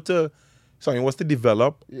they were to, something was to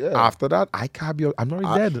develop Yeah. after that, I can't be. I'm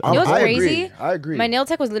not dead. I- You know what's I crazy? agree. I agree. My nail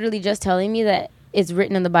tech was literally just telling me that it's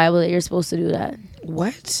written in the Bible that you're supposed to do that.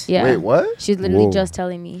 What? Yeah. Wait, what? She's literally just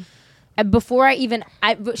telling me. Before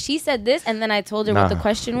she said this, and then I told her what the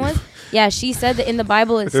question was. Yeah, she said that in the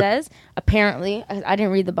Bible it says, apparently, I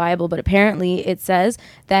didn't read the Bible, but apparently it says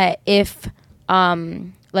that if,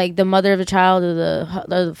 like the mother of the child or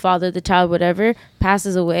the father of the child, whatever,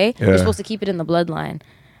 passes away, you're supposed to keep it in the bloodline.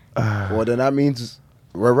 Well, then that means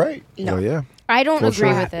we're right. No. Well, yeah. I don't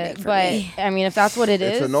agree with it, but I mean, if that's what it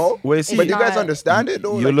is, It's a no. Well, see, But you guys understand it,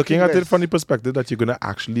 though. You're Like, looking you at it guys- from the perspective that you're gonna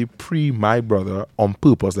actually pre my brother on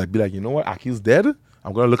purpose. Like, be like, you know what, Aki's dead.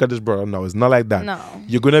 I'm gonna look at this brother. No, it's not like that. No.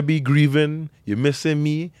 You're gonna be grieving. You're missing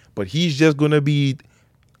me, but he's just gonna be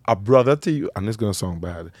a brother to you. And it's gonna sound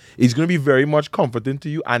bad. He's gonna be very much comforting to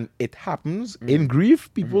you, and it happens in grief.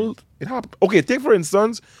 People, it happens. Okay, take for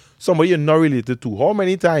instance somebody you're not related to. How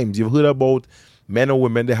many times you've heard about men or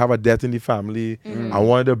women, they have a death in the family, and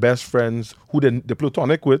one of their best friends who they're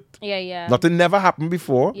platonic with, yeah. nothing never happened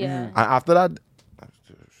before, Yeah. and after that,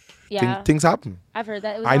 Yeah. things happen. I've heard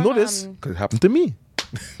that. It was I on, know this because it happened to me.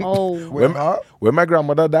 Oh. When my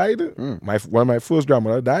grandmother died, when my first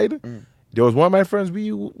grandmother died, there was one of my friends.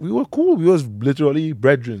 We were cool. We was literally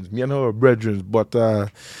brethren. Me and her were brethren. But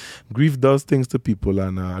grief does things to people,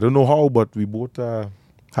 and I don't know how, but we both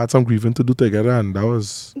had some grieving to do together, and that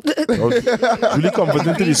was really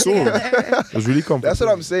comforting to the soul. It was really comforting. That's what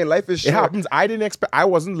I'm saying. Life is short. It happens. I didn't expect. I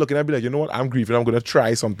wasn't looking at be like, you know what? I'm grieving. I'm gonna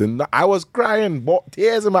try something. I was crying,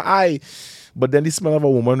 tears in my eye. But then the smell of a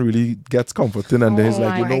woman really gets comforting, and then it's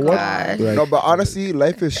like, you know what? Like, No, but honestly,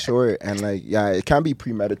 life is short, and like, yeah, it can be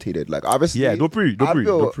premeditated. Like, obviously, yeah, don't pre.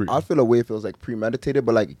 I feel a way it feels like premeditated,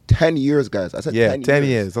 but like 10 years, guys. I said 10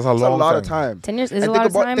 years. That's a lot of time. 10 years is And a lot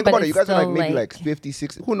of time, think but about it. it's You guys are like still, maybe like 50,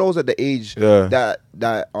 60. Who knows at the age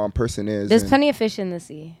that person is? There's plenty of fish in the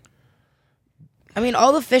sea. I mean,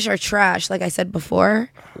 all the fish are trash, like I said before.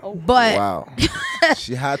 But Wow.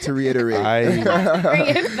 She had to reiterate. Bring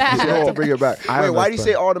it back. No, bring it back. Wait, why do you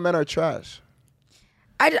say all the men are trash?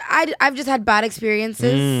 I've just had bad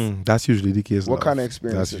experiences. That's usually the case. What kind of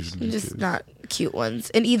experiences? That's usually the Just case. not cute ones.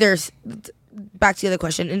 In either, back to the other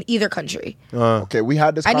question, in either country. Okay, we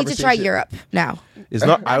had this I need to try conversation. Europe now. It's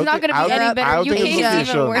not. I don't not think- gonna be I any don't- better. I don't think it's Asia,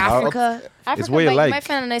 location. even worse. Africa, It's where you you like. might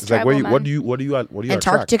find a nice It's like tribal man. what do you attract?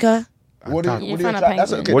 Antarctica. What do You you find a attract?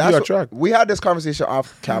 That's penguin. okay. What do you that's attract? We had this conversation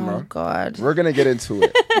off camera. Oh God. We're gonna get into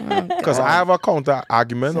it. Because I have a counter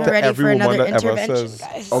argument So to ready every for woman another that ever intervention, says,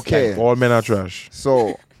 guys. Okay. like, all men are trash.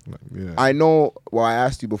 So Yeah. I know. Well, I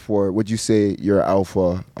asked you before. Would you say you're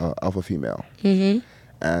alpha female? Mm-hmm.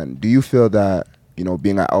 And do you feel that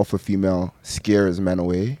being an alpha female scares men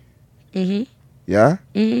away? Mm-hmm. Yeah.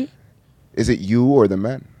 Mm-hmm. Is it you or the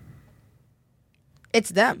men? It's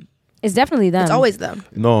them. It's definitely them. It's always them.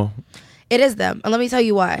 No. It is them. And let me tell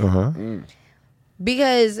you why. Uh-huh.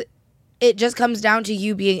 Because it just comes down to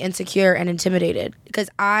you being insecure and intimidated. Because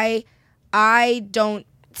I don't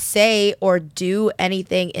say or do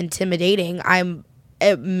anything intimidating.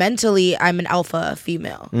 Mentally I'm an alpha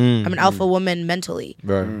female. I'm an alpha woman mentally.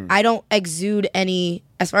 Right. I don't exude any,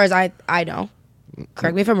 as far as I know.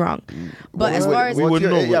 Correct me if I'm wrong. But as far as we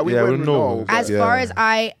wouldn't know. Yeah, we wouldn't know. as far as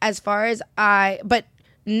I but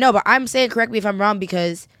no, but I'm saying correct me if I'm wrong,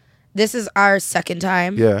 because this is our second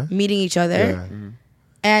time meeting each other. Yeah.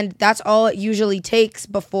 And that's all it usually takes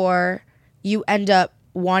before you end up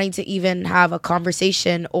wanting to even have a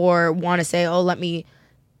conversation or want to say, oh, let me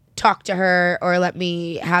talk to her or let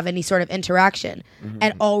me have any sort of interaction.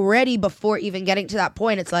 And already before even getting to that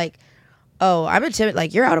point, it's like, oh, I'm intimidated.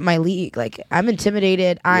 Like, you're out of my league. Like, I'm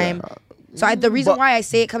intimidated. The reason why I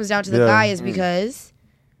say it comes down to the guy is because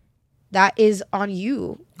that is on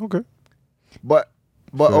you. Okay. But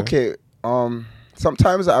Sure. okay.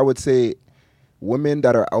 Sometimes I would say women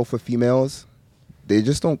that are alpha females, they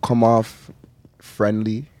just don't come off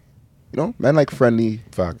friendly. Men like friendly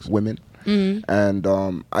Facts. women. And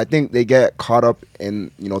I think they get caught up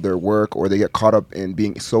in their work, or they get caught up in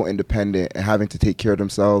being so independent and having to take care of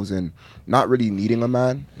themselves and not really needing a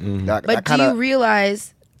man. But do you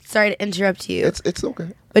realize, sorry to interrupt you, it's okay.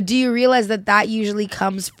 but do you realize that usually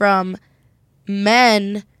comes from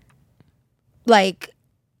men like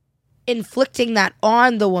inflicting that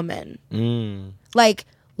on the woman? Like,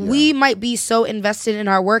 we might be so invested in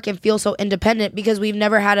our work and feel so independent because we've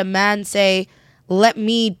never had a man say, let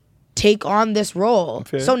me take on this role.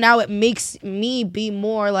 Okay. So now it makes me be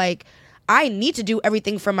more like, I need to do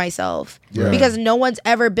everything for myself. Yeah. Because no one's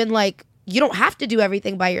ever been like, you don't have to do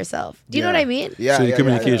everything by yourself. Do you know what I mean? Yeah. So the yeah,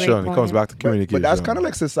 communication, Great it comes point. back to communication. But that's kind of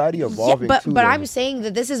like society evolving Yeah, too. but though. I'm saying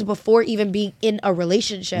that this is before even being in a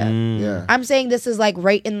relationship. Yeah. I'm saying this is like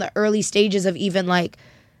right in the early stages of even like,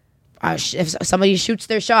 if somebody shoots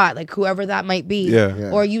their shot, like whoever that might be,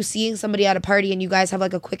 or you seeing somebody at a party and you guys have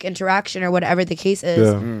like a quick interaction or whatever the case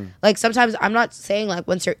is. Like sometimes I'm not saying like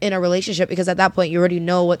once you're in a relationship, because at that point you already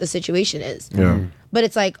know what the situation is. But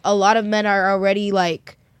it's like a lot of men are already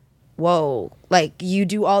like, whoa, like you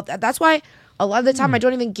do all that. That's why a lot of the time I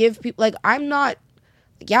don't even give people, like I'm not,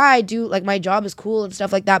 I do, like my job is cool and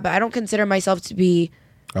stuff like that, but I don't consider myself to be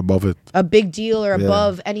above it, a big deal or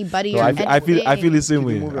above anybody. No, or I feel the same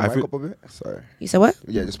way. Move your mic up a bit? Sorry. You said what?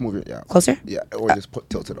 Yeah, just move it. Yeah. Closer? Yeah, or just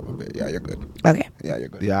tilt it up a bit. Yeah, you're good. Okay. Yeah, you're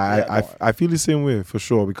good. Yeah, I feel the same way for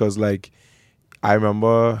sure, because like I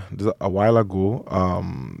remember a while ago,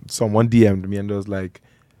 someone DM'd me and there was like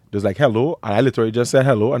hello, and I literally just said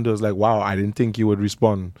hello, and there was like, wow, I didn't think you would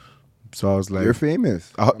respond. So I was like, you're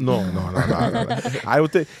famous. No. I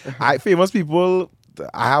would think famous people.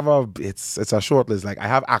 I have it's a short list. Like I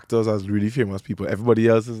have actors as really famous people. Everybody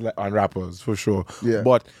else is like on rappers for sure. Yeah.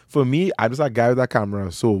 But for me, I'm just a guy with a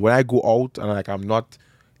camera. So when I go out and like I'm not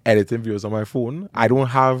editing videos on my phone, I don't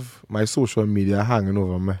have my social media hanging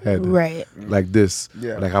over my head. Right. Like this.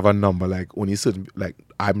 Yeah. Like I have a number. Like only certain. Like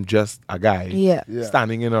I'm just a guy. Yeah.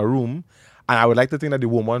 Standing in a room. And I would like to think that the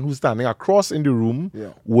woman who's standing across in the room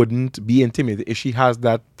wouldn't be intimidated if she has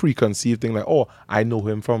that preconceived thing like, oh, I know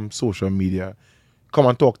him from social media. Come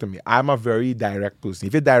and talk to me. I'm a very direct person.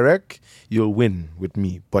 If you're direct, you'll win with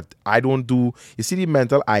me. But I don't do... You see the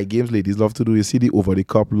mental eye games ladies love to do? You see the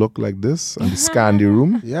over-the-cup look like this and scan the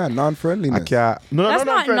room? Yeah, non-friendliness. That's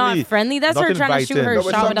not friendly. That's not her trying to shoot her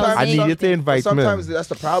shot without I saying need you to invite me. Sometimes that's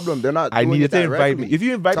the problem. They're not I doing need you it to invite me. directly. If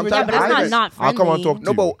you invite me, but it's not I'll come and friendly. talk to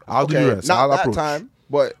No, you. but I'll do the rest. Not I'll that approach. time.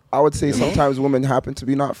 But I would say sometimes women happen to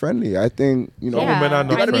be not friendly. I think, you know, women are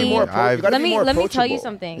not friendly. Let me tell you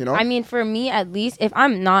something. You know? I mean, for me at least, if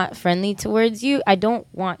I'm not friendly towards you, I don't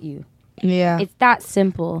want you. Yeah. It's that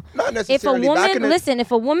simple. Not necessarily.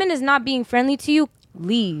 If a woman is not being friendly to you,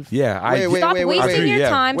 leave. Yeah, Stop wasting your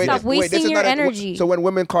time. Stop wasting your energy. So when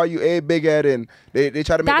women call you a big head and they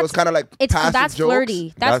try to make those kind of like passive that's jokes.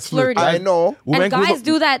 flirty. That's flirty. I know. And guys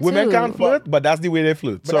do that too. Women can flirt, but that's the way they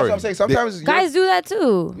flirt. But that's what I'm saying. Sometimes guys do that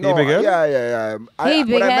too. No, big head? Yeah. Hey,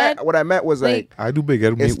 big head. What I meant was like I do big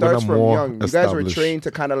head. it starts from more young. You guys were trained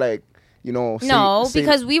to kind of like, you know,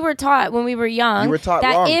 because we were taught when we were young. You were taught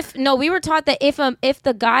that wrong. we were taught that if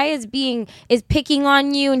the guy is picking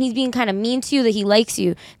on you and he's being kind of mean to you, that he likes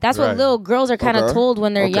you. That's what little girls are kind of told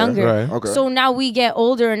when they're younger. Right. Okay. So now we get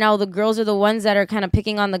older, and now the girls are the ones that are kind of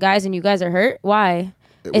picking on the guys, and you guys are hurt. Why?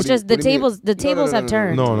 It's just the tables. The tables have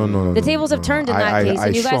turned. No. The tables have turned in that case,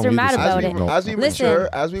 and you guys are mad about it. Listen,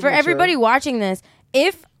 for everybody watching this,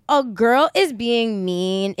 if a girl is being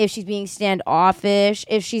mean, if she's being standoffish,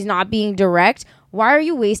 if she's not being direct, why are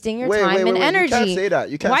you wasting your time and energy? You can't say that.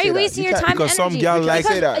 Why are you wasting your time and energy? Because some girl like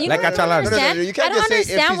that. Like a challenge. You can't I don't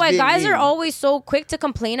understand why guys are always so quick to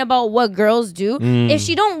complain about what girls do. If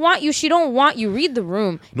she don't want you, she don't want you. Read the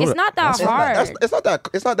room. It's not that hard. It's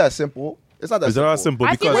not that simple. It's not that simple.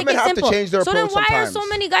 I feel like women it's have simple. to change their so then approach why sometimes. are so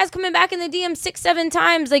many guys coming back in the DM 6-7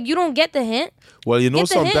 times? Like, you don't get the hint. Well, you know, Get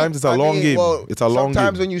the hint. sometimes it's a long game. It's a long game.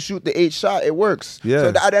 Sometimes when you shoot the 8th shot, it works. Yeah. So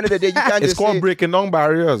at the end of the day, you can't It's just called say, breaking down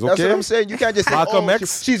barriers, okay? That's what I'm saying. You can't just say, Malcolm oh,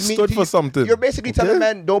 X she's mean stood to for you. something. You're basically telling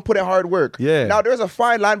men don't put in hard work. Yeah. Now, there's a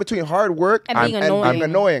fine line between hard work And being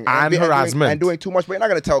annoying. And harassment. And doing too much. But you're not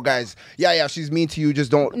going to tell guys, yeah, she's mean to you. Just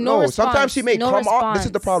don't. No response. Sometimes she may No come off. This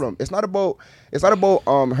is the response. problem. It's not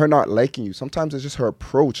about her not liking you. Sometimes it's just her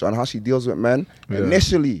approach on how she deals with men.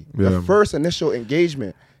 Initially, the first initial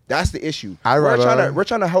engagement. That's the issue. We're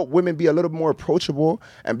trying to help women be a little more approachable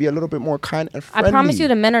and be a little bit more kind and friendly. I promise you,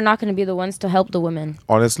 the men are not going to be the ones to help the women.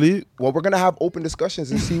 Honestly, well, we're gonna have open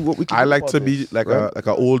discussions and see what we can. I do like about to this, be like right?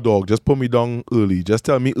 a old dog. Just put me down early. Just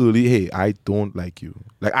tell me early, hey, I don't like you.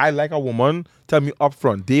 Like I like a woman. Tell me up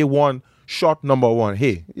front. Day one, shot number one.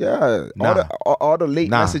 Hey, yeah, nah. all the late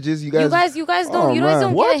messages you guys. You guys don't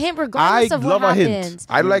get a hint regardless of what love happens. a hint.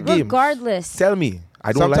 I like games. Regardless. Tell me.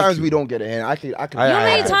 I don't Sometimes like we don't get a hint. I could. You know how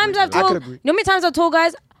many times I've told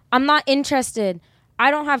guys I'm not interested. I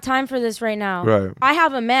don't have time for this right now. Right. I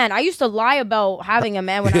have a man. I used to lie about having a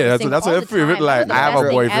man when I was single. That's all her the favorite time. lie. It was the I have best a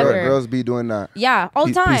thing boyfriend. ever. Girls be doing that. Yeah, all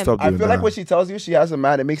the Please time. stop I doing feel that. like when she tells you she has a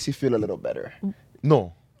man, it makes you feel a little better.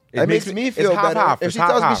 No. It makes me feel it's better. half-half. If It's she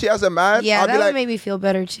tells me half-half. she has a man, Yeah, I'll that be would like, make me feel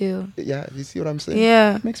better too. yeah, you see what I'm saying?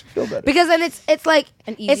 Yeah. It makes me feel better. Because then it's like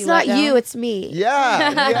An easy it's not letdown. you, it's me.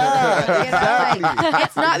 Yeah, exactly. Like,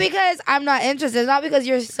 it's not because I'm not interested. It's not because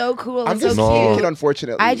you're so cool I'm and so just cute. thinking,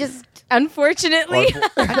 unfortunately. I just Unfortunately.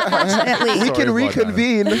 unfortunately. we can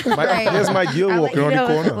reconvene. Here's my girl I'll let walking you on the know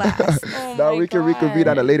in corner. class. Oh Now my we can reconvene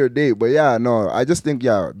God. at a later date. But yeah, no, I just think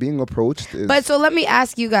being approached is. But so let me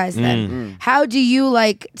ask you guys then. How do you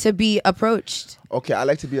like to be approached? Okay, I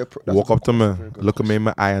like to be a. Walk up to me, look at me in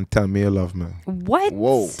my eye, and tell me you love me. What?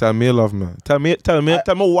 Whoa. Tell me you love me. Tell me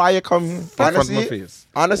why you come in front of my face.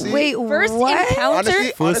 Honestly, Wait, First what? encounter?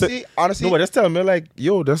 Honestly. No, but just tell me like,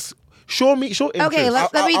 yo, just show interest. Okay,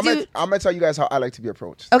 let me do. I'm gonna tell you guys how I like to be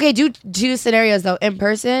approached. Okay, do scenarios though, in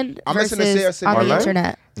person I'm just gonna versus say on the online?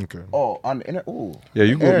 internet. Okay. Oh, on the internet. Ooh. Yeah,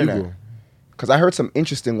 you go. Because I heard some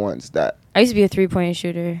interesting ones that I used to be a 3-point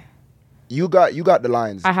shooter. you got the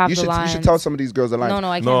lines. I have you the should, You lines. should tell some of these girls the lines. No,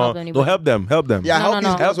 I can't No, help anybody. help them. Yeah, No, help no,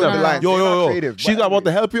 these no. girls with No, the no, lines. They're not Yo. creative, She's but about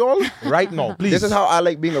to help you all right now, please. This is how I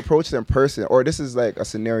like being approached in person. Or this is like a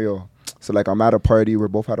scenario. So like I'm at a party. We're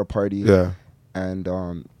both at a party. Yeah. And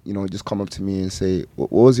just come up to me and say, "What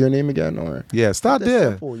was your name again?" Or Yeah, start That's there.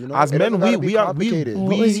 simple, you know? As It men, doesn't gotta be we are complicated.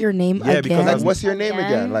 What was your name Yeah, again? because like, what's your name Again?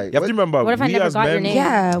 again? Like, You have to remember, What if I we never as got your men, name?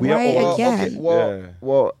 Yeah, we are why all- again?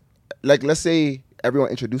 Well, like let's say everyone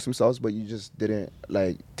introduced themselves, but you just didn't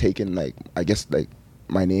like take in like I guess like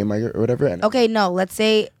my name or whatever. And Okay, no, let's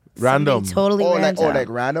say Random. somebody totally random. like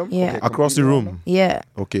random. Yeah. Okay, across the completely room. random. Yeah.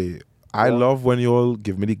 Okay. I love when you all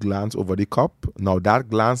give me the glance over the cup. Now that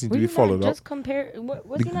glance needs Were to you be followed not up. just compare?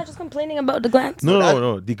 Was he not just complaining about the glance?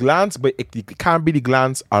 No. The glance, but it can't be the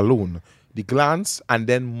glance alone. The glance and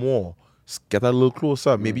then more. Get a little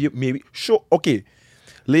closer. Maybe show. Okay,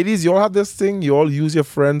 ladies, you all have this thing. You all use your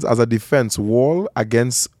friends as a defense wall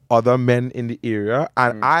against other men in the area.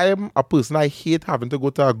 And I'm a person, I hate having to go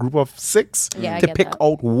to a group of 6 Yeah, I to get pick that.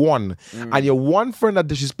 out one. And your one friend that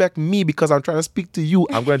disrespect me because I'm trying to speak to you,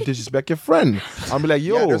 I'm going to disrespect your friend. I'll be like,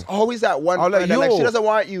 yo. Yeah, there's always that one I'm friend like, that like yo. she doesn't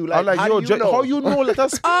want you. Like, I'm like, how yo, do you know? how you know? Let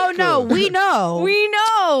us speak. Oh no, we know. We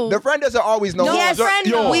know. The friend doesn't always know. No, Yes, the friend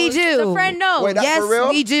yo. knows. we do. The friend knows. Wait, that's Yes, for real?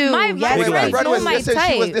 we do. My yes, Wait, my friends friend know was my listening.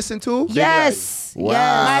 She was type. listening too. Yes.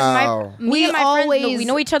 Wow. Yes. Me We and my friends, always- we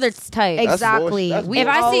know each other's type. Exactly. That's We bullshit.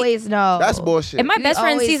 If I see- always know. That's bullshit. If my We best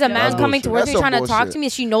friend always sees a know. man That's coming bullshit. towards That's me some trying to talk bullshit. to me,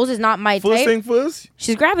 she knows it's not my First type. thing first.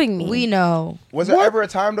 She's grabbing me. We know. Was there ever a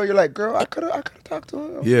time though you're like, girl, I could have talked to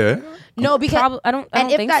her? Yeah. No, because I don't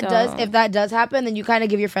and if think that so. if that does happen, then you kind of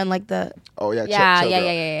give your friend like the Oh yeah. Yeah, chill, yeah,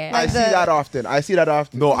 girl. yeah. I Like see the- that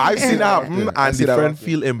often. No, I've seen that happen, I and see the that friend often.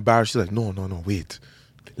 feel embarrassed. She's like, no, wait.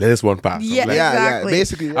 Let us one pass. I'm Yeah. like, Yeah, Exactly. yeah.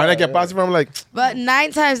 Basically. And I get past it, I'm like, But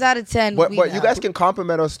 9 times out of 10, But we you know. guys can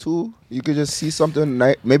compliment us too. You could just see something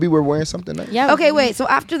nice. Maybe we're wearing something nice. Yeah. Okay, wait. So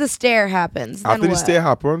after the stare happens, then after the what? stay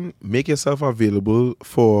happen, make yourself available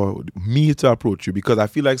for me to approach you, because I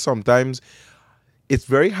feel like sometimes it's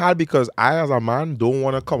very hard, because I as a man don't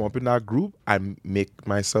want to come up in that group and make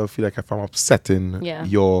myself feel like if I'm upsetting Yeah.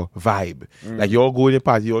 your vibe. Like you're going to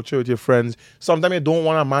party, you're chill with your friends. Sometimes you don't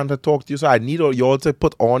want a man to talk to you, so I need you all to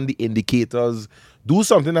put on the indicators. Do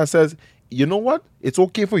something that says, you know what? It's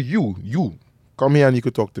okay for you. You come here and you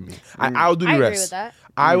could talk to me. I'll do the I agree rest. with that.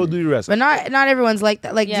 I will do the rest. But not everyone's like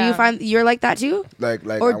that. Like, do Yeah. you find you're like that too? Like,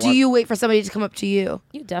 Or do you wait for somebody to come up to you?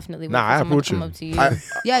 You definitely wait Nah, for I someone approach to come him. up to you.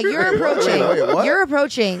 Yeah, you're approaching. wait, what? You're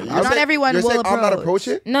approaching. Not everyone you're will saying approach. I'm not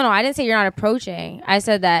approaching. No, I didn't say you're not approaching. I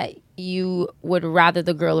said that you would rather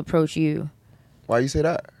the girl approach you. Why you say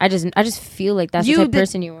that? I just feel like that's You the type of did-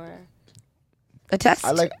 person you are. A test.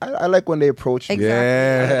 I like when they approach me.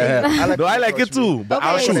 Exactly. Yeah. I like No, I when they like it approach me. too. But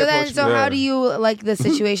I'll Okay, show so you. then, so Yeah. how do you like the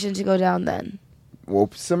situation to go down then? Well,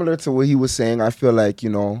 similar to what he was saying, I feel like,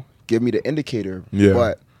 give me the indicator. Yeah.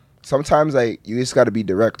 But sometimes like you just gotta be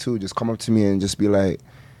direct too. Just come up to me and just be like,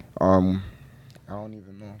 I don't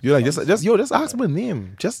even know. You're like, just ask my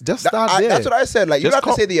name. Just start there. That's what I said. Like you Just don't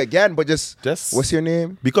have to say the again, but just Just- what's your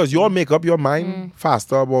name? Because y'all make up your mind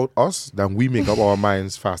faster about us than we make up our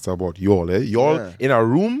minds faster about y'all. Y'all Yeah. in a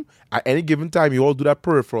room at any given time, you all do that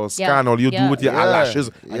peripheral scan, or you do Yeah. with your Yeah. eyelashes,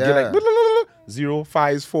 and you're Yeah. like 0,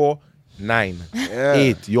 5, 4, 9, Yeah.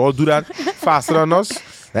 8. You all do that faster than us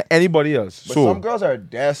than anybody else. But So some girls are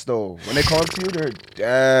des though. When they come up to you, they're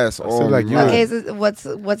des. Oh, like you- man. Okay, so what's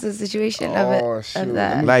the situation of it? Oh Of shoot! Let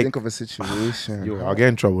that? me Like- think of a situation. yo, I'll get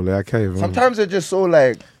in trouble. I can't even. Sometimes they're just so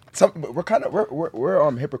like. We're kind of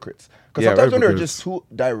we're hypocrites because Yeah, sometimes we're when they're hypocrites. just too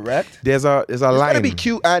direct, there's a it's line. gotta be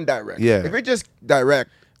cute and direct. Yeah. If you're just direct,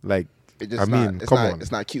 Like, it just I mean, not, it's come not, on.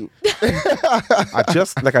 it's not cute.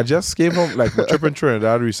 I just came from like a trip in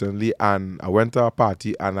Trinidad recently, and I went to a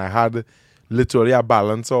party, and I had literally a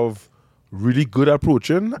balance of really good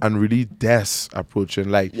approaching and really des approaching.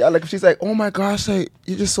 Like, Yeah, like if she's like, "Oh my gosh, like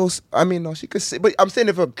you're just so," I mean, no, she could say, but I'm saying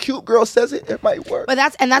if a cute girl says it, it might work. But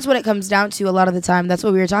that's what it comes down to a lot of the time. That's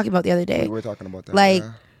what we were talking about the other day. We were talking about that. Like,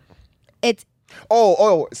 yeah. It's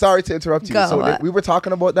Oh, sorry to interrupt you. Go, So what? we were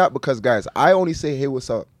talking about that because, guys, I only say, "Hey, what's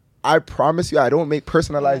up?" I promise you, I don't make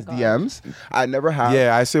personalized DMs. I never have.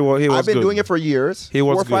 yeah, I say, well, he was I've been good. doing it for years, He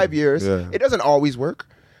was 4 or 5 good. years. Yeah. It doesn't always work.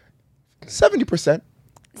 70%.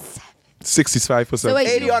 65%. So wait,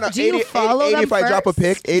 80 on a do you 80, follow 80 them if I drop a first?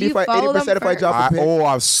 pic. Do you 85, follow 80% them if I drop a pic.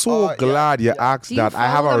 I'm so glad you asked Do you that. I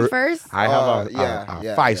have follow them first? I have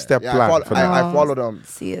a 5-step plan for that. I follow them.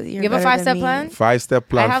 See, You have a 5-step plan? 5-step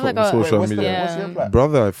plan I have for like a- social Wait, media. Yeah. What's your plan?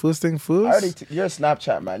 Brother, first thing first. You're a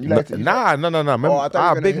Snapchat man. You like to No. I thought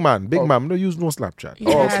you were Big gonna man. hit- Big oh. man. Don't use no Snapchat.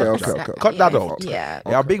 Okay. Cut that out. Yeah.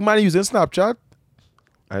 Yeah, big man using Snapchat.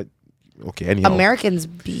 Okay, anyhow. Americans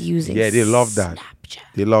be using. Yeah, they love that. Snapchat.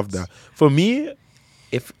 They love that. For me,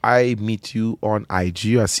 if I meet you on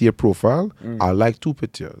IG, I see a profile, I like 2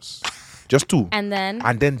 pictures. Just 2. And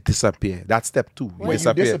then disappear. That's step 2. Wait,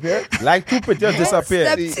 you disappear? Like 2 pictures disappear.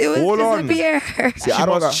 Step 2 is Hold on.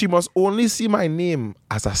 disappear. She must only see my name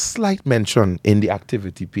as a slight mention in the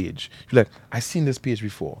activity page. You're like, I've seen this page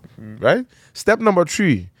before, right? Step number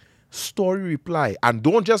 3, story reply. And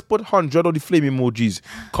don't just put 100 of the flame emojis.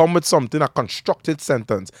 Come with something, a constructed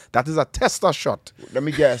sentence. That is a tester shot. Let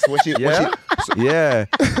me guess. Yeah? Yeah.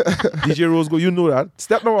 DJ Rosegold, you know that.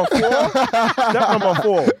 Step number 4.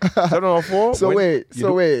 Step number 4. So wait.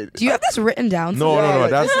 Do you have this written down? No.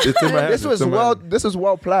 It's in my head. This was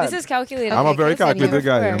well planned. this is calculated. I'm a Okay, very Chris, and you calculated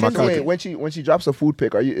were guy. I'm a first. calculated- When she drops a food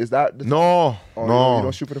pic, is that No. you No.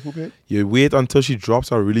 don't shoot for the food pic? You wait until she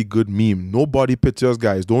drops a really good meme. No body pictures,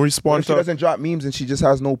 guys. Don't What respond if she to doesn't drop memes and she just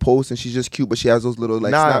has no posts and she's just cute, but she has those little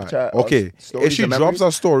Snapchat. Okay. stories If she and drops memories?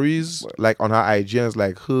 her stories like on her IG and it's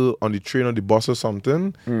like her on the train on the bus or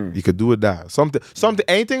something, you could do with that. Something,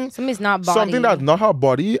 anything. Something's not body. Something that's not her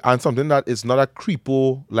body and something that is not a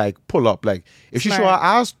creepo like pull up. Like if she show her Smart.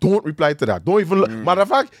 ass, don't reply to that. Don't even matter of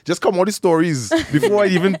fact, just come on the stories before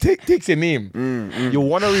it even takes your name. You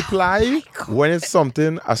want to reply when it's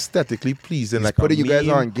something aesthetically pleasing, like putting a you guys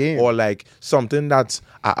meme on game. or like something that's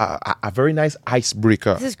a very nice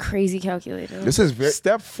icebreaker. This is crazy calculated. This is very.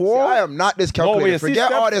 Step See, 4. I am not this calculated.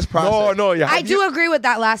 Forget all this process. No, yeah. I do agree with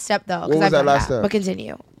that last step though. 'cause What was I've that done last step? But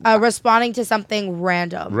continue. Responding to something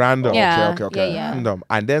random. Random. Yeah. Okay. Yeah. Random.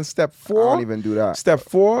 And then step I 4. don't even do that. Step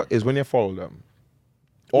 4 is when you follow them.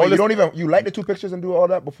 Wait, you this- don't even. You like the 2 pictures and do all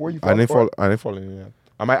that before you follow? I didn't follow you yet.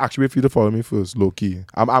 I might actually wait for you to follow me first, low key.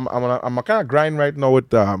 I'm a kind of grind right now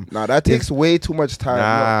with Nah, that takes way too much time.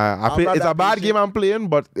 Nah, Look, I'm not it's that a bad patient. game I'm playing,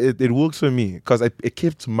 but it works for me because it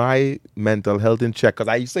keeps my mental health in check. Because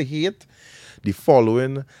I used to hate the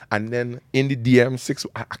following and then in the DM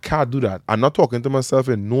I can't do that. I'm not talking to myself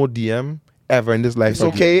in no DM ever in this life. It's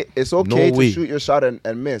okay. It's okay No to way. shoot your shot and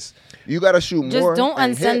miss. You gotta shoot Just more. don't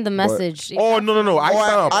and unsend hit, the but- message. Oh no!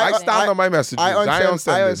 I stand on my messages. I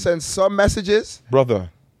unsend unsend some messages. brother.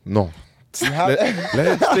 No. Let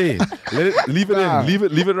it stay. Leave it in.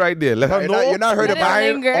 Leave it right there. Let her know. You're not hurting Let it my.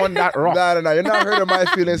 linger. on that rock. No. You're not hurting my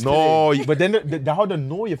feelings. today. No, but then how to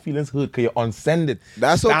know your feelings hurt? Because you unsend it.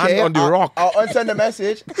 That's Stand okay. on the rock. I'll unsend a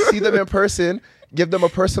message. See them in person. Give them a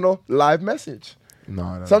personal live message.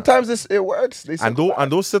 No. Sometimes it works. They And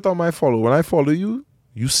don't sit on my follow. When I follow you,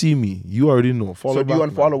 you see me. You already know. Follow So do you back,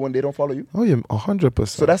 unfollow man. when they don't follow you? Oh yeah, 100%.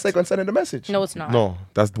 So that's like unsending the message. No, it's not. no.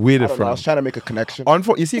 That's way I don't know. I was different. trying to make a connection.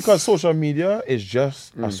 You see, because social media is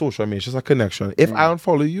just a social media, it's just a connection. If I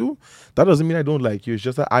unfollow you, that doesn't mean I don't like you. It's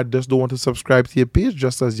just that I just don't want to subscribe to your page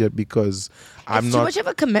just as yet because I'm It's not. too much of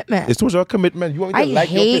a commitment. It's too much of a commitment. You want me to I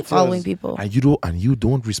like your hate pictures, following people. and you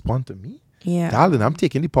don't respond to me. Yeah. Darling, I'm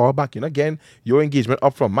taking the power back. Again, your engagement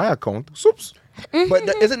up from my account. Soups.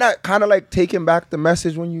 But isn't that kind of like taking back the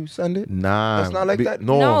message when you send it? Nah, It's not like that?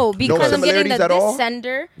 No, No, because I'm getting similarities that at all?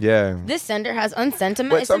 this sender has unsent him.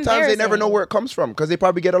 But It's sometimes they never know embarrassing. where it comes from because they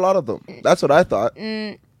probably get a lot of them. That's what I thought.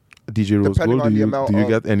 DJ Depending Rosegold, on do the you amount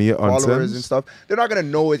get of any followers and unsends? stuff. They're not gonna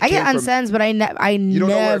know it. I get came from- unsends, but I don't know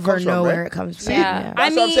where it never comes from, know right? where it comes from. Yeah.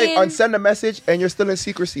 That's what I'm saying. Unsend a message and you're still in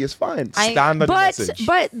secrecy is fine. I- Stand on the But message.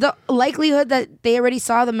 the likelihood that they already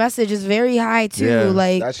saw the message is very high too. Yeah.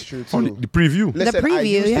 Like That's true On too. the preview. Listen, I preview,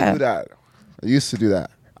 used yeah. to do that. I used to do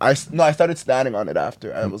that. I started standing on it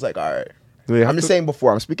after. I was like, all right. You have I'm just to- saying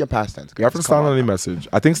before. I'm speaking past tense. You have to Come stand on on. the message.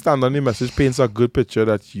 I think stand on the message paints a good picture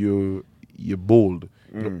that you're bold.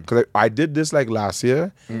 Because I did this like last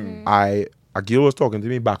year. A girl was talking to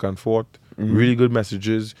me back and forth. Really good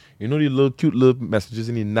messages. You know the little cute little messages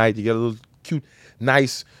in the night. You get a little cute,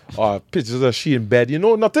 nice pictures of she in bed. You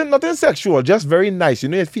know, nothing sexual. Just very nice. You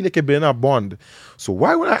know, you feel like you're in a bond. So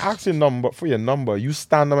why would I ask your number? You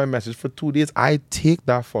stand on my message for 2 days. I take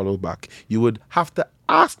that follow back. You would have to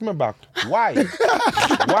ask me back. Why?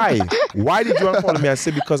 Why did you unfollow me? I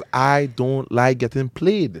said, because I don't like getting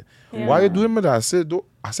played. Why are you doing me that? I said,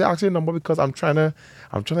 I say ask your number because I'm trying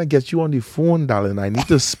to get you on the phone, darling. I need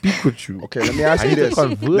to speak with you. Okay, let me ask you this.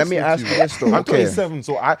 Let me ask you this though. I'm 27,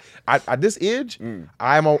 so I at this age,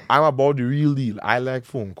 I'm about the real deal. I like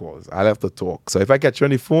phone calls. I love to talk. So if I get you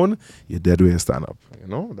on the phone, you're dead way and stand up. You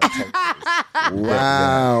know? That's how it is.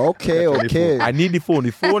 Wow. Okay. I need the phone.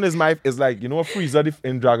 The phone is like, you know, a freezer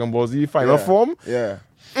in Dragon Ball Z final form. Yeah.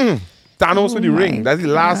 Thanos with the ring. That's the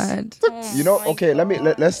last. You know, okay,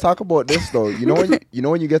 let's talk about this though. You know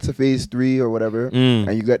when you get to phase 3 or whatever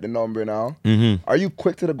and you get the number now, are you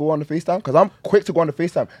quick to go on the FaceTime? Because I'm quick to go on the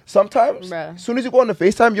FaceTime. Sometimes, as soon as you go on the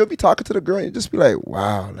FaceTime, you'll be talking to the girl and you just be like,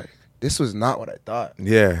 wow, like this was not what I thought.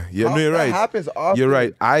 Yeah. No, you're right. That happens often. You're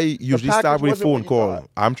right. I usually start with a phone call.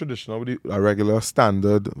 I'm traditional with a regular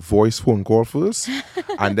standard voice phone call first.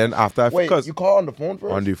 And then after Wait, you call on the phone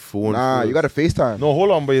first? On the phone Nah, first. you got to FaceTime. No, hold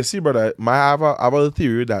on. But you see, brother, I have a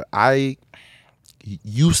theory that I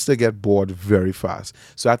used to get bored very fast.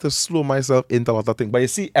 So I have to slow myself into a lot of things. But you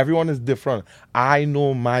see, everyone is different. I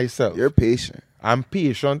know myself. You're patient. I'm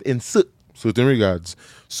patient in certain regards.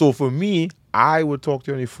 So for me, I would talk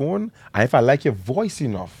to you on the phone, and if I like your voice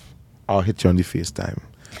enough, I'll hit you on the FaceTime.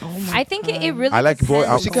 I think it really. I like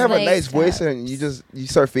depends. She can have a nice voice, and you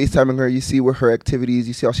start FaceTiming her. You see what her activities.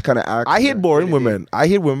 You see how she kind of acts. I hate boring women. I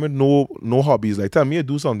hate women no hobbies. Like, tell me you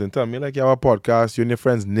do something. Tell me like you have a podcast. You and your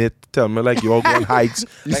friends knit. Tell me like you all go on hikes.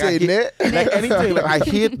 You like, say knit? Like anything. Like, I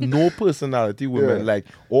hate no personality women. Yeah. Like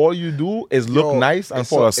all you do is look nice and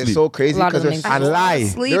fall asleep. It's so crazy because things. And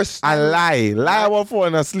lie. Lie about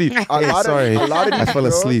falling asleep. Sorry, a lot of these I fell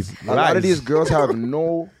girls, asleep. A lot of these girls have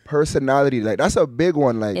no personality. Like that's a big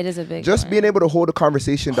one. Like it is a big just one. being able to hold a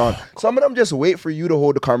conversation down. Some of them just wait for you to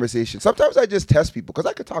hold the conversation. Sometimes I just test people because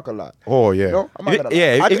I could talk a lot. Oh yeah. You know? I'm not gonna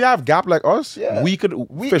lie. If you have gap like us, we could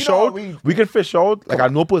fish out. We could fish out like a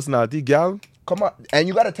no personality gal. Come on, and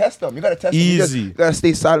you gotta test them. You gotta test Easy. them. You gotta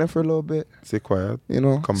stay silent for a little bit. Stay quiet. You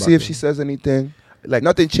know, Come see back if in. she says anything. Like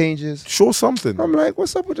nothing changes. Show something. I'm like,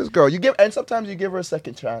 what's up with this girl? And sometimes you give her a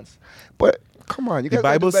second chance. But come on, the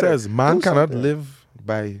Bible says man Do cannot something. live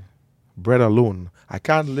by bread alone. I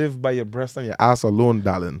can't live by your breast and your ass alone,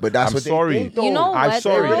 darling. But that's I'm what they sorry. think, though. You know I'm what,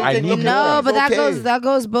 sorry. though? I need No, to. but okay. that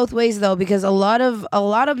goes both ways though, because a lot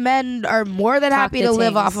of men are more than happy to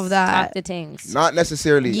live off of that. Talk the things. Not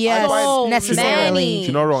necessarily. Yes, Oh, necessarily.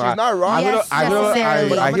 She's not wrong. She's not wrong. Yes, necessarily.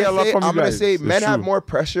 But I hear a lot from you I'm gonna guys. say It's men have true. more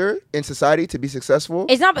pressure in society to be successful.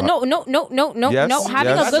 It's not, but no. Yes,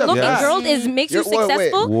 Having yes, a good looking yes. girl makes you Wait, wait,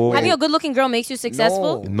 successful. whoa. Having a good looking girl makes you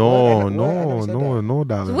successful. No,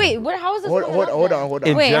 darling. Wait, how is this? Hold on.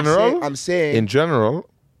 In Wait. general, I'm saying in general,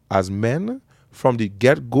 as men, from the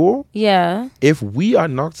get-go, Yeah. if we are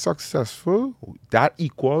not successful, that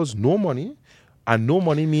equals no money. And no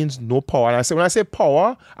money means no power. And when I say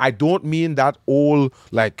power, I don't mean that old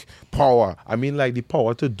like power. I mean like the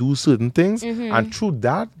power to do certain things. And through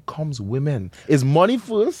that comes women. It's money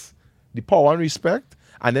first, the power and respect,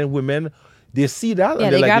 and then women, they see that Yeah,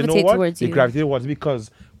 and they're they like, you know gravitate what? towards They you. gravitate towards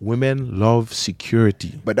because women love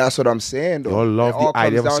security. but that's what I'm saying though. They all love It all the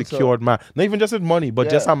idea of a comes down to- secured man. Not even just with money, but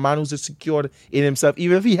just a man who's secured in himself.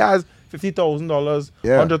 Even if he has $50,000,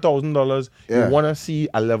 $100,000, you want to see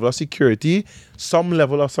a level of security, some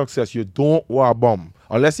level of success. You don't want a bum.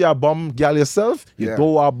 Unless you're a bum girl yourself, you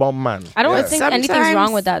don't want a bum man. I don't Yeah. think anything's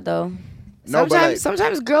wrong with that though. No, but like,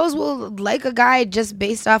 Sometimes girls will like a guy just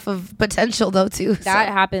based off of potential though too. That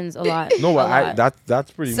happens a lot. No, A lot.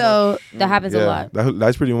 that's pretty much. So that happens a lot.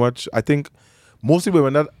 That's pretty much. I think mostly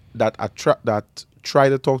women that try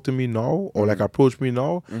to talk to me now or like approach me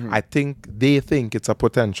now, I think they think it's a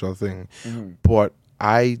potential thing, but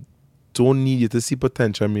I don't need you to see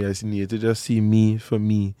potential in me. I need you to just see me for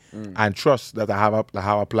me and trust that I have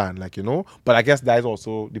a plan, like, you know. But I guess that is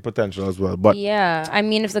also the potential as well. But Yeah, I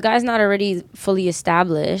mean, if the guy's not already fully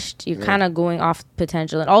established, you're kind of going off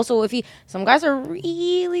potential. And also, some guys are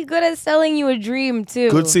really good at selling you a dream too.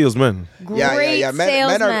 good salesmen. Great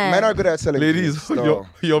salesmen. Men are good at selling. Ladies, dreams,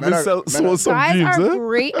 you've been sold some Guys dreams, are huh?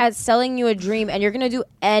 great at selling you a dream, and you're gonna do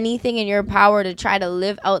anything in your power to try to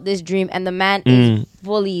live out this dream. And the man is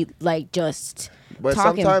fully like just But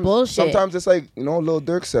talking bullshit. sometimes it's like, you know, Lil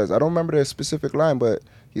Durk says, I don't remember the specific line, but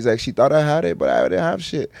he's like, she thought I had it, but I didn't have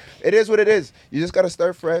shit. It is what it is. You just gotta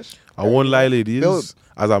start fresh. I won't lie, ladies. Build.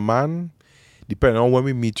 As a man, depending on when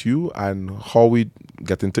we meet you and how we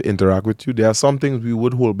get into interact with you, there are some things we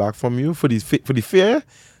would hold back from you for the fear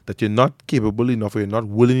that you're not capable enough or you're not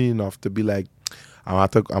willing enough to be like, I'm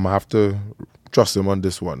gonna have to trust him on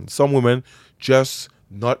this one. Some women just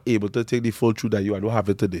not able to take the full truth that I don't have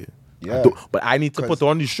it today. Yeah. But I need to put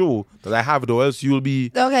on the show that I have it, or else you'll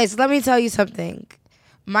be. okay, so let me tell you something.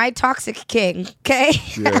 my toxic king, okay?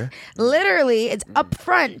 Yeah. Literally, it's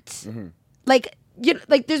upfront. Like,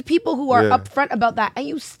 like there's people who are upfront about that, and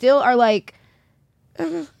you still are like,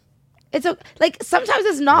 it's like sometimes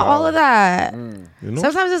it's not all of that. You know?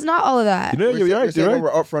 Sometimes it's not all of that. You know, you're right. You're right.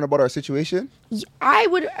 We're upfront about our situation. I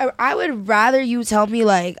would rather you tell me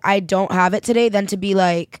like I don't have it today than to be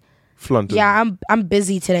like, Flaunted. yeah, I'm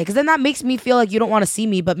busy today, because then that makes me feel like you don't want to see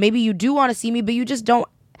me, but maybe you do want to see me, but you just don't.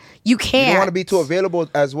 You can't. You don't want to be too available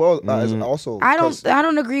as well as also. I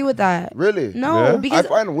don't agree with that. Really? No, because I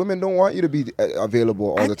find women don't want you to be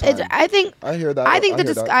available all the time. I think I hear that. I think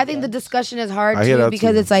the discussion is hard I hear too, that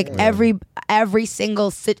because too. it's like every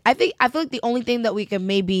single I feel like the only thing that we can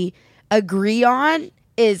maybe agree on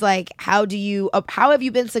is like how have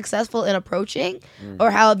you been successful in approaching,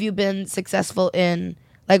 or how have you been successful in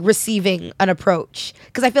like receiving an approach?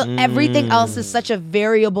 Because I feel everything else is such a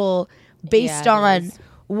variable based on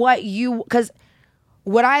because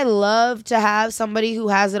would I love to have somebody who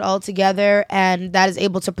has it all together and that is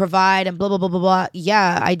able to provide and blah blah blah blah blah?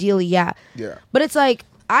 Yeah, ideally, yeah. But it's like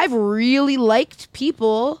I've really liked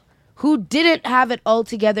people who didn't have it all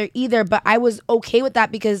together either, but I was okay with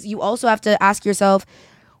that, because you also have to ask yourself,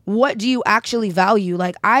 what do you actually value?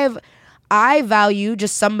 Like I value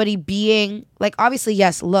just somebody being like, obviously,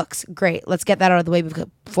 yes, looks great. Let's get that out of the way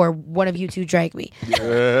before one of you two drag me.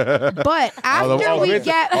 But after we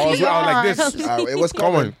get beyond, like this. It was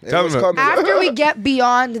coming. After we get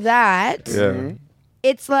beyond that,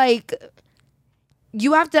 it's like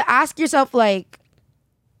you have to ask yourself, like,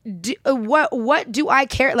 what do I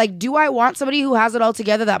care? Like, do I want somebody who has it all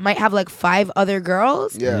together that might have like 5 other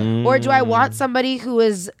girls? Or do I want somebody who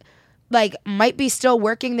is like might be still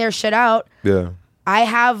working their shit out? I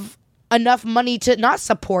have enough money to not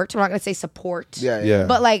support. I'm not gonna say support.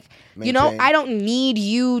 But like, you know, I don't need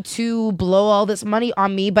you to blow all this money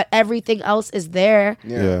on me, but everything else is there.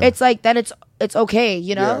 It's like, then it's okay,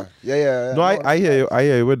 you know? No, I hear you. I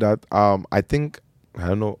hear you with that. I think I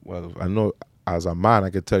don't know. Well, I know as a man, I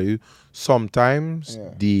can tell you sometimes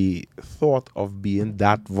the thought of being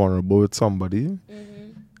that vulnerable with somebody,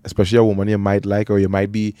 especially a woman you might like, or you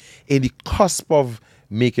might be in the cusp of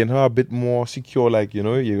making her a bit more secure, like, you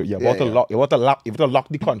know, you're about to lock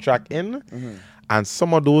the contract in, and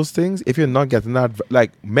some of those things, if you're not getting that,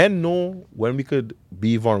 like, men know when we could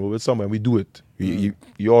be vulnerable with someone, we do it. You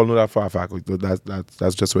all know that for a fact.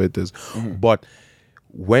 That's just what it is. But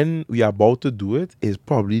when we are about to do it, is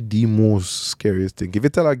probably the most scariest thing. If you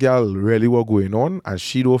tell a girl really what's going on and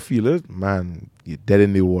she don't feel it, man, you're dead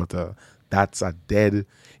in the water. That's a dead.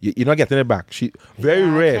 You're not getting it back. Very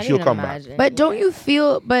rare she'll come back. But don't you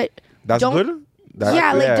feel? But that's good.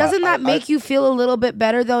 Doesn't that make you feel a little bit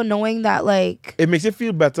better though, knowing that like it makes you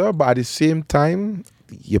feel better, but at the same time,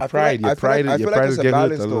 your pride is getting a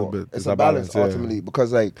little bit. It's a balance ultimately,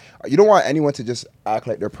 because like you don't want anyone to just act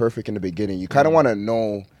like they're perfect in the beginning. You kind of want to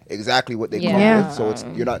know exactly what they come with, so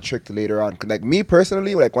you're not tricked later on. Like me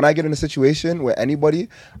personally, like when I get in a situation with anybody,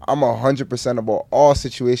 I'm 100% about all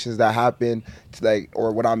situations that happen, to like,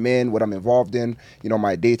 or what I'm involved in, you know,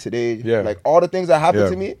 my day to day, like all the things that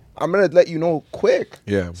happen to me, I'm gonna let you know quick,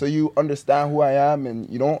 so you understand who I am, and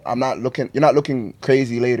you know, you're not looking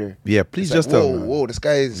crazy later. Please it's just like, tell me. Whoa, this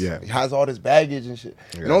guy he has all this baggage and shit.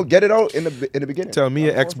 You know, get it out in the beginning. Tell me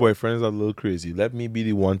your ex-boyfriends are a little crazy. Let me be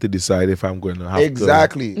the one to decide if I'm going to have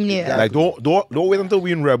exactly. Like don't wait until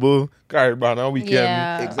we in Rebel Caribbean on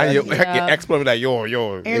weekend. And your ex-boyfriend like yo. And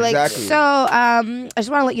you're like, so I just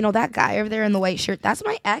want to let you know that guy over there in the white shirt, that's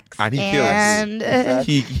my ex. And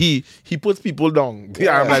he puts people down.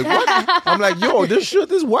 I'm like, what? I'm like, yo, this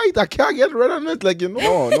shirt is white. I can't get rid of it. Like, you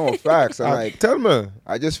know. No, facts. And like, tell me.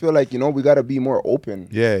 I just feel like, you know, we gotta be more open.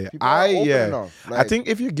 I think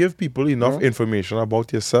if you give people enough information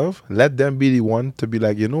about yourself, let them be the one to be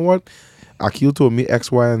like, you know what? Akil told me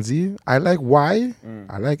X, Y, and Z. I like Y.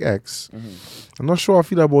 I like X. I'm not sure how I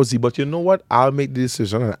feel about Z, but you know what? I'll make the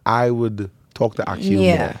decision, and I would talk to Akil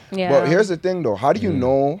more. But here's the thing, though. How do you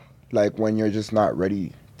know, like, when you're just not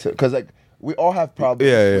ready to? Because, like, we all have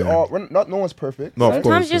problems. No one's perfect. No,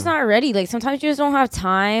 sometimes you're just not ready. Like, sometimes you just don't have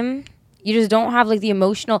time. You just don't have like the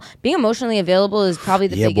being emotionally available is probably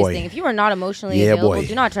the biggest thing. If you are not emotionally available,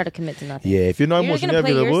 do not try to commit to nothing. If you're not emotionally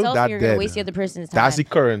available, you're gonna waste the other person's time. That's the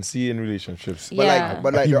currency in relationships. But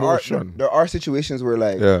like there are situations where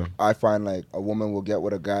like I find like a woman will get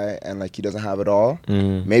with a guy and like he doesn't have it all.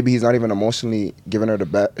 Maybe he's not even emotionally giving her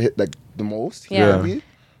the most.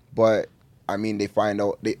 But I mean, they find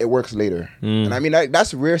out it works later, and I mean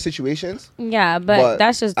that's rare situations. Yeah, but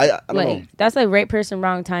that's just that's like right person,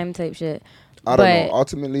 wrong time type shit. I don't know.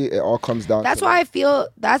 Ultimately, it all comes down. That's why I feel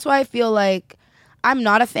like I'm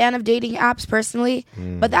not a fan of dating apps personally,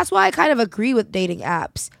 but that's why I kind of agree with dating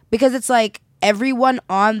apps, because it's like everyone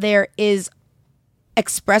on there is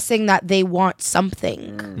expressing that they want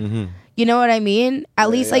something. You know what I mean? At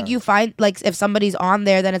least like you find like if somebody's on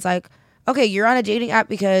there, then it's like, okay, you're on a dating app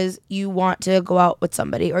because you want to go out with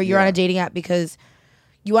somebody, or you're on a dating app because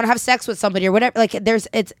you want to have sex with somebody or whatever. Like there's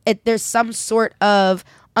some sort of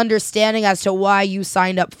understanding as to why you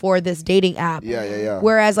signed up for this dating app.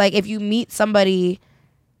 Whereas like if you meet somebody,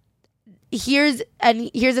 here's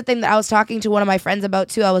the thing that I was talking to one of my friends about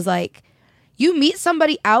too. I was like, you meet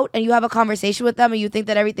somebody out and you have a conversation with them and you think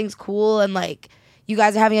that everything's cool and like you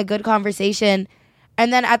guys are having a good conversation,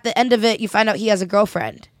 and then at the end of it you find out he has a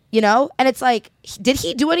girlfriend, you know? And it's like, did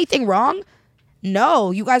he do anything wrong?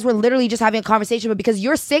 No, you guys were literally just having a conversation, but because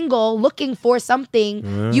you're single looking for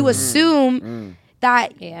something, you assume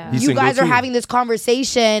that you guys are having this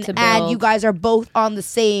conversation and you guys are both on the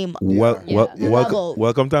same level.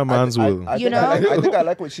 Welcome to a man's world. I think I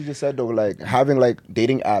like what she just said though, like having like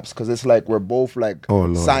dating apps, because it's like we're both like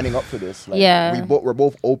signing up for this. Like, we're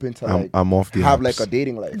both open to like I'm off the have apps. like a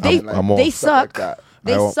dating life. They suck. Like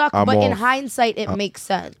they suck, I'm but in off. hindsight, it makes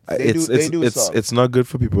sense. They do suck. It's not good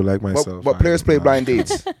for people like myself. But players play blind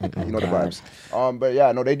dates. You know the vibes. But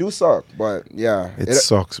yeah, no, they do suck. But yeah, it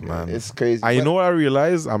sucks, man. It's crazy. And you know what I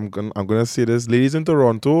realized? I'm gonna say this, ladies in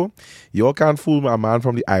Toronto, y'all can't fool a man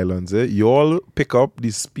from the islands. Y'all pick up the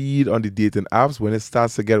speed on the dating apps when it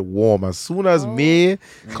starts to get warm. As soon as May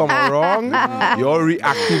come around, y'all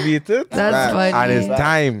reactivate it. That's funny. And it's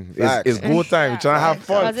time. It's go time. We're trying to have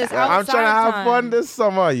fun. I'm trying to have fun this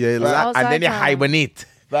summer. Yeah, and then you hibernate.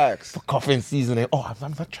 Facts. For cuffing season. And,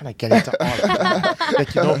 I'm not trying to get into all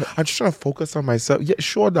like, you know, I'm just trying to focus on myself. Yeah,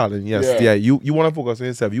 sure, darling. Yes, you want to focus on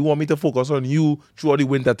yourself. You want me to focus on you throughout the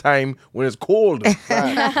winter time when it's cold.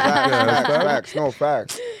 Facts. No,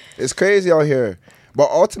 facts. It's crazy out here. But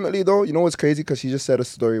ultimately, though, you know what's crazy? Because she just said a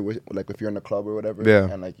story with, like, if you're in the club or whatever,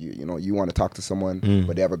 and like you know, you want to talk to someone,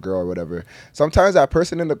 but they have a girl or whatever. Sometimes that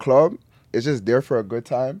person in the club is just there for a good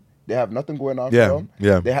time. They have nothing going on for them.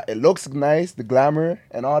 It looks nice, the glamour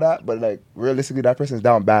and all that, but like realistically, that person's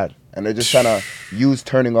down bad, and they're just trying to use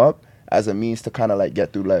turning up as a means to kind of like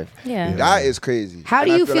get through life. That is crazy. How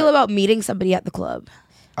do you feel about meeting somebody at the club?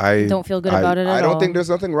 I don't feel good about it at all. I don't think there's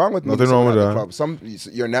nothing wrong with nothing wrong with that. Club.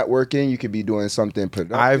 You're networking. You could be doing something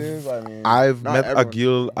productive. I've met a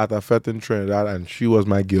girl at a fete in Trinidad, and she was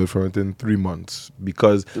my girlfriend within 3 months.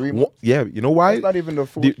 Because 3 months? Yeah, you know why? It's not even the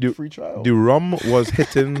free trial. The rum was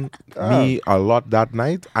hitting me a lot that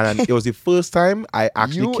night, and it was the first time I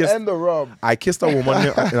actually kissed. And the rum. I kissed a woman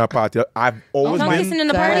in a party. I've always been kissing in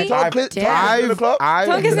the party.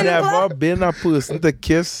 I've never been a person to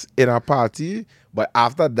kiss in a party. But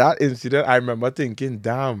after that incident, I remember thinking,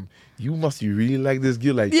 damn, you must be really like this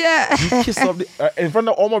girl. Like, you kiss up in front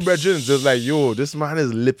of all my brethren. Just like, yo, this man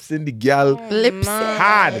is lipsing the girl.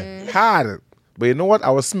 Hard. But you know what? I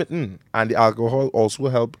was smitten. And the alcohol also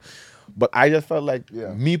helped. But I just felt like,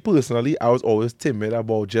 me personally, I was always timid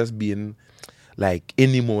about just being like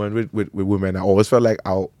in the moment with women. I always felt like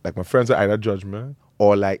my friends would either judge me,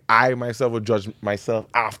 or like I myself would judge myself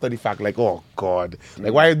after the fact, like, oh God,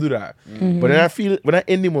 like why you do that? But then I feel, when I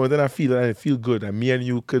in the moment, then I feel it and it feel good, and me and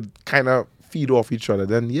you could kind of feed off each other.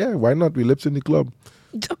 Then why not? We lips in the club.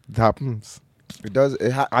 It happens. It does.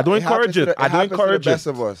 I don't encourage it. I don't encourage it. It happens to the best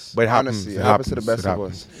of us. But it happens. Honestly, it happens to the best of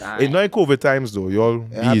us. It's not in COVID times though. Y'all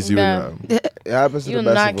be easy with that. It happens to the best of us. You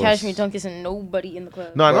will not catch me tongue kissing nobody in the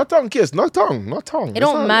club. No, not tongue kiss. Not tongue. It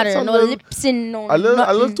don't matter. No lips in. No. A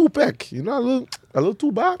little two peck. You know, a little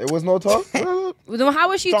too back. It was no tongue. How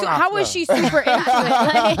was she? How was she super into it?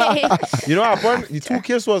 Like, you know what happened? The two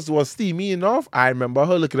kiss was steamy enough. I remember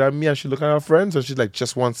her looking at me and she looking at her friends and she's like,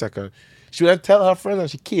 just 1 second. She went to tell her friends and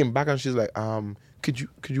she came back and she's like, could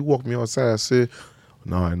you walk me outside? I say,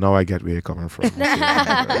 no, now I get where you're coming from.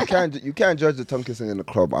 You can't judge the tongue kissing in the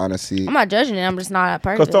club, honestly. I'm not judging it. I'm just not a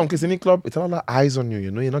part of it. Because tongue kissing in the club, it's a lot of eyes on you.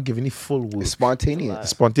 You know, you're not giving any full word. It's spontaneous. It's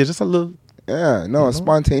spontaneous, just a little. Yeah, no, it's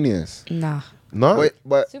spontaneous. Nah. No,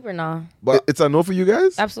 but super nah. But it's a no for you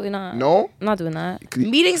guys. Absolutely not. No, I'm not doing that.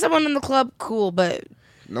 Meeting someone in the club, cool, but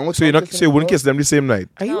no. So you wouldn't kiss them the same night?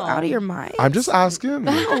 Are you out of your mind? I'm just asking.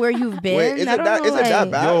 I don't know where you've been. Wait, is it that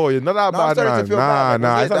bad? Yo, you're not that bad, man.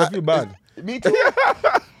 Nah, I started to feel bad. Me too.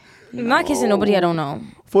 I'm not kissing nobody I don't know.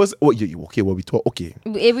 First, okay, what we talk? Okay.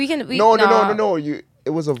 If we can. No. It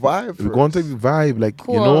was a vibe. We're going to the vibe, like,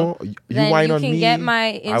 cool. You know, then whine on me. You can get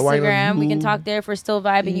my Instagram. We can talk there if we're still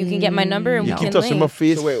vibing. You can get my number and we can touch link. My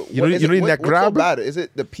face. So wait, you know the neck grab. What's so bad? Is it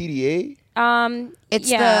the PDA? It's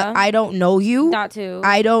the I don't know you. That too.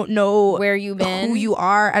 I don't know where you've been, who you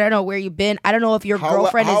are. I don't know where you've been. I don't know if your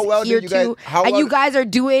girlfriend is here too. And you guys are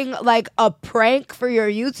doing like a prank for your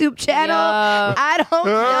YouTube channel. Yeah. I don't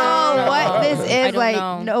know what this is.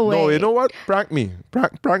 Like, no way. No, you know what? Prank me.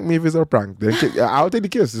 Prank me if it's a prank. Then I'll take the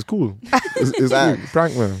kiss. It's cool. It's cool.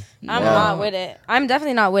 Prank me. I'm not with it. I'm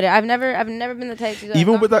definitely not with it. I've never been the type to do that.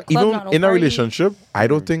 Even with that, even in a relationship, I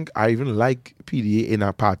don't think I even like PDA in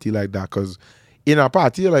a party like that, because in a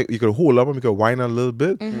party, like, you could hold up and we could whine a little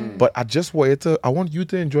bit, but I want you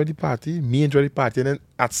to enjoy the party, me enjoy the party, and then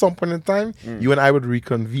at some point in time, you and I would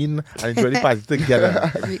reconvene and enjoy the party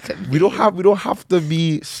together. We don't have to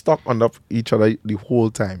be stuck on each other the whole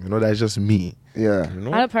time. You know, that's just me. Yeah. You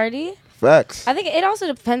know? At a party? Facts. I think it also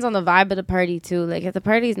depends on the vibe of the party too. Like, if the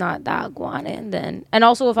party's not that guanin', then, and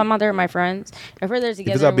also if I'm out there with my friends, if we're there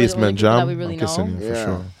together, if it's a basement jam, that we really know. For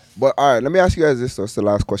sure. But all right, let me ask you guys this. That's the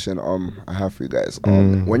last question I have for you guys.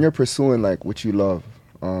 When you're pursuing like what you love,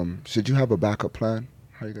 should you have a backup plan?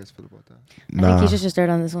 How do you guys feel about that? I think you should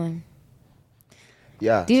start on this one.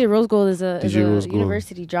 Yeah. DJ Rosegold is a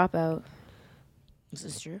university dropout. This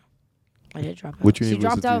is true. I did drop out. Which she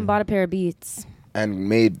university? dropped out and bought a pair of Beats. And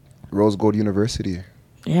made Rosegold University.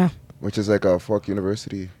 Yeah. Which is like a folk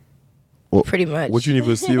university. Well, pretty much. Which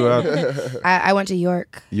university you at? I went to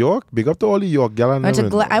York. York? Big up to all the York gal.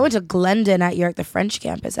 I went to Glendon at York, the French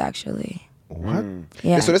campus, actually. What?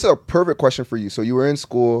 Yeah. So this is a perfect question for you. So you were in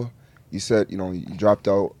school. You said, you dropped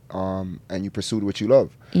out and you pursued what you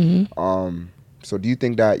love. Mm-hmm. So do you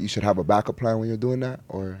think that you should have a backup plan when you're doing that?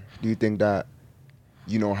 Or do you think that,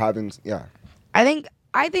 having,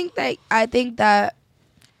 I think that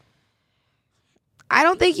I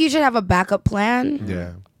don't think you should have a backup plan.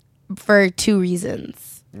 Yeah. For two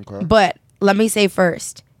reasons. Okay. But let me say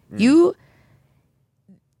first, you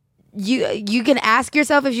can ask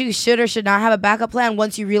yourself if you should or should not have a backup plan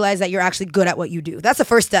once you realize that you're actually good at what you do. That's the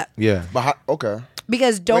first step. Yeah. But okay.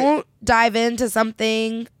 Because don't dive into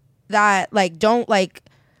something that don't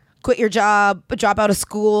quit your job, drop out of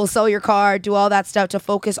school, sell your car, do all that stuff to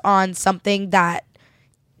focus on something that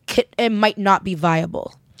it might not be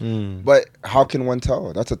viable. But how can one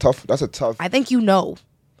tell? That's a tough. I think you know.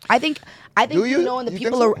 I think you know, and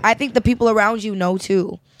I think the people around you know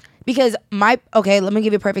too. Because let me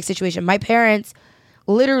give you a perfect situation. My parents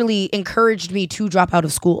literally encouraged me to drop out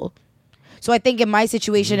of school. So I think in my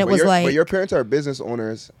situation it was like, but your parents are business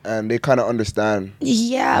owners and they kind of understand.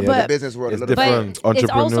 Yeah, the but business world it's a little different. But it's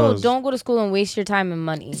also Entrepreneurs. don't go to school and waste your time and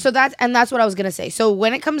money. So that's what I was gonna say. So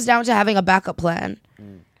when it comes down to having a backup plan,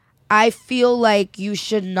 I feel like you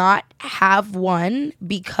should not have one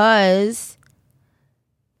because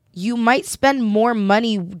you might spend more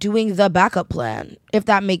money doing the backup plan, if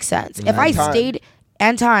that makes sense. If I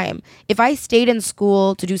stayed in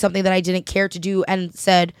school to do something that I didn't care to do and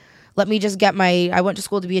said, let me just get I went to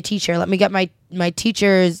school to be a teacher. Let me get my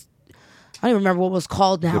teacher's, I don't even remember what it was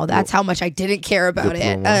called now. That's how much I didn't care about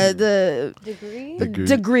it. The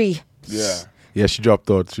degree. Yeah. Yeah, she dropped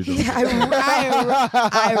out. I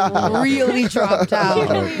really dropped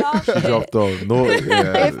out. She dropped out. No,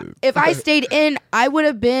 if I stayed in, I would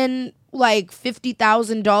have been like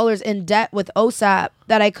 $50,000 in debt with OSAP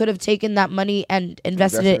that I could have taken that money and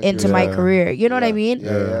invested it into my career. You know what I mean?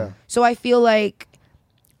 Yeah. So I feel like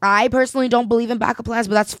I personally don't believe in backup plans,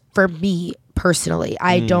 but that's for me personally.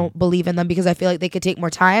 I don't believe in them because I feel like they could take more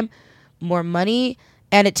time, more money,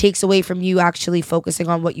 and it takes away from you actually focusing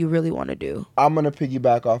on what you really want to do. I'm going to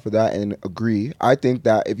piggyback off of that and agree. I think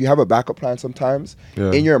that if you have a backup plan sometimes,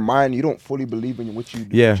 in your mind, you don't fully believe in what you're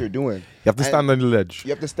doing. You have to stand on the ledge. You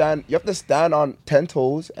have to stand on 10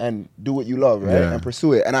 toes and do what you love, right? And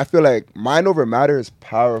pursue it. And I feel like mind over matter is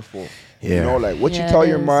powerful. Yeah. What you tell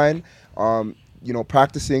your mind,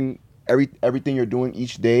 practicing everything you're doing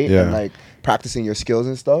each day and practicing your skills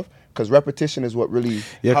and stuff. Because repetition is what really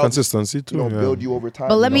helps, consistency too. Build you over time.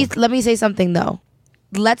 But let me say something though.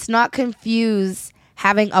 Let's not confuse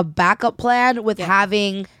having a backup plan with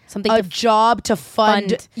having a job to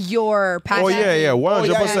fund your passion. Oh yeah,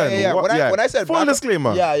 100%. Yeah. When I said full backup,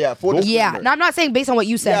 disclaimer. Full disclaimer. No, I'm not saying based on what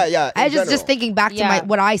you said. I was just thinking back to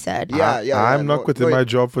what I said. I'm not quitting my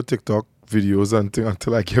job for TikTok videos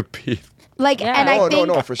until I get paid.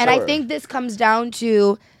 I think this comes down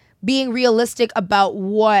to being realistic about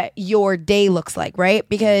what your day looks like, right?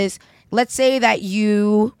 Because let's say that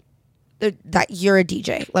you're a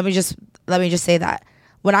DJ. Let me just say that.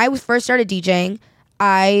 When I first started DJing,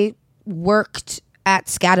 I worked at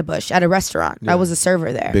Scatterbush at a restaurant. I was a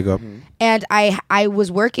server there. Big up. And I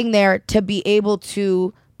was working there to be able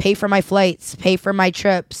to pay for my flights, pay for my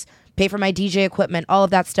trips, pay for my DJ equipment, all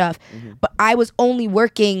of that stuff. But I was only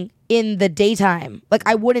working in the daytime. Like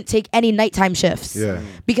I wouldn't take any nighttime shifts. Yeah.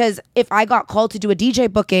 Because if I got called to do a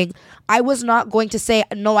DJ booking, I was not going to say,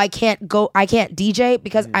 no, I can't DJ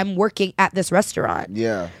because I'm working at this restaurant.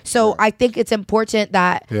 Yeah. So I think it's important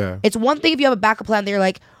that it's one thing if you have a backup plan that you're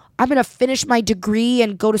like, I'm going to finish my degree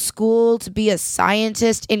and go to school to be a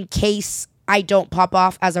scientist in case I don't pop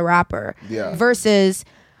off as a rapper. Yeah. Versus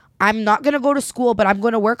I'm not going to go to school, but I'm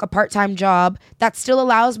going to work a part-time job that still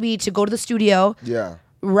allows me to go to the studio. Yeah.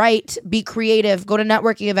 Write, be creative, go to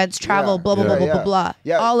networking events, travel, blah, blah, blah, blah, blah, blah.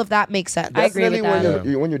 Yeah. All of that makes sense. I agree with that.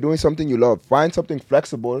 When you're doing something you love, find something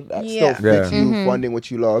flexible that still fits you, funding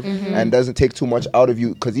what you love, and doesn't take too much out of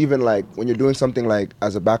you. Because even like when you're doing something like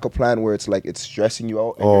as a backup plan where it's like it's stressing you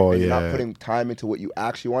out and you're not putting time into what you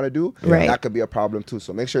actually want to do, that could be a problem too.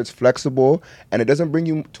 So make sure it's flexible and it doesn't bring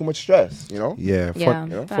you too much stress, you know?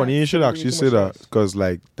 Funny you should actually say that because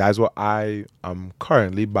like that's what I am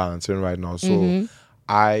currently balancing right now. So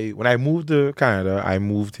when I moved to Canada, I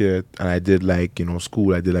moved here and I did like, you know,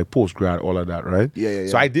 school. I did like post-grad, all of that, right? Yeah.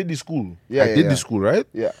 So I did the school. I did the school, right?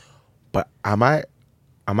 Yeah. But am I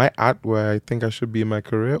at where I think I should be in my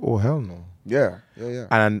career? Oh, hell no. Yeah.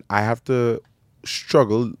 And I have to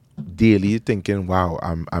struggle daily thinking, wow,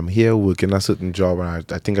 I'm here working a certain job and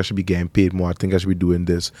I think I should be getting paid more. I think I should be doing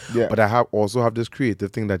this. Yeah. But I also have this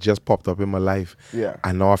creative thing that just popped up in my life. Yeah.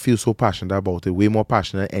 And now I feel so passionate about it, way more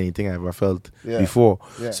passionate than anything I ever felt before.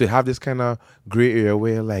 Yeah. So you have this kind of gray area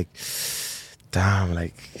where like, damn,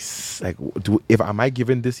 am I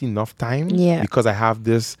giving this enough time? Yeah. Because I have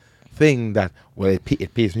this thing that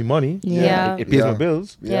it pays me money. It pays my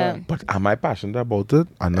bills. But am I passionate about it?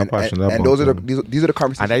 I'm not passionate about it. And these are the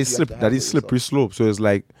conversations. And that is slippery slope. So it's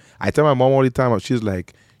like I tell my mom all the time. She's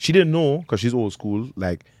like, she didn't know because she's old school.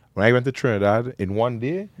 Like when I went to Trinidad in one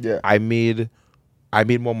day, I made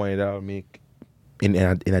more money than I'll make in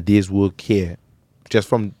a day's work here, just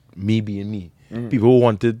from me being me. People who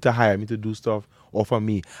wanted to hire me to do stuff offer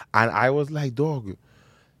me, and I was like, dog,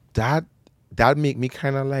 that make me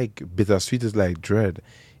kind of like bittersweet. Is like dread.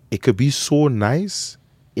 It could be so nice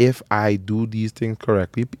if I do these things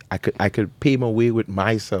correctly. I could pay my way with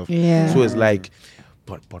myself. Yeah. So it's like,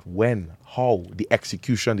 but when, how, the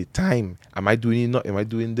execution, the time. Am I doing enough? Am I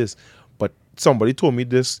doing this? But somebody told me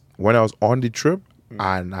this when I was on the trip,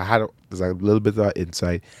 and I had there's a little bit of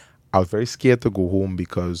insight. I was very scared to go home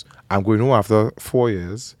because I'm going home after 4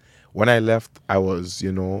 years. When I left, I was,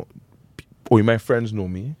 you know, only my friends know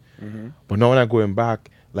me. But now when I'm going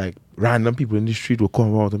back, like random people in the street will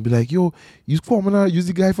come out and be like, yo, you Quaminajustsayin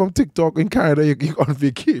the guy from TikTok in Canada, you're on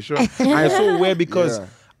vacation. And it's so weird because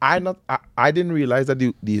I didn't realize that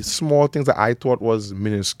the small things that I thought was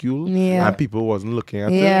minuscule and people wasn't looking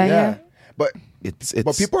at them. But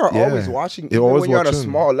but people are always watching, even always when you're watching. on a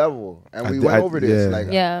small level. And we went over this.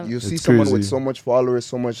 You see someone with so much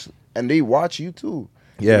followers, and they watch you too.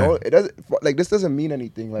 You know, it doesn't like this doesn't mean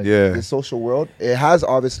anything. Like the social world, it has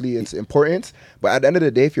obviously its importance, but at the end of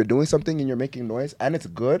the day, if you're doing something and you're making noise and it's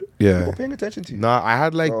good, people paying attention to you. Nah, I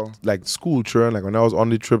had like school children, like when I was on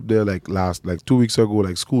the trip there, like 2 weeks ago,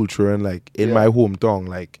 like school children, like in my hometown,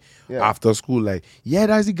 like after school, like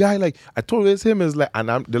that's the guy. Like I told you it's him. Is like, and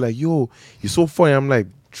they're like, yo, you're so funny. I'm like,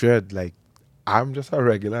 Dread, like. I'm just a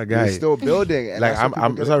regular guy. You're still building. And like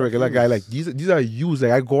I'm just a regular guy. Like these are used.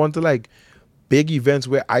 Like I go on to like big events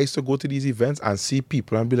where I used to go to these events and see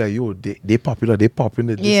people and be like, yo, they popular, they popping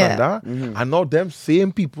this and that. And now them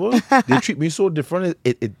same people, they treat me so different.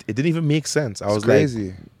 It didn't even make sense. I was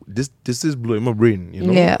crazy. Like, this is blowing my brain, you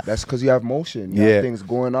know? Yeah. That's because you have motion. You have things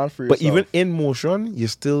going on for yourself. But even in motion, you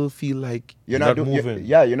still feel like you're not moving.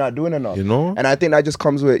 You're not doing enough. You know? And I think that just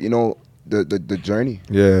comes with, you know, the journey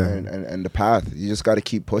and the path. You just got to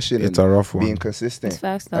keep pushing. It's a rough one. Being consistent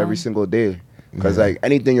facts, every single day. Because like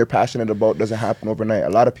anything you're passionate about doesn't happen overnight. A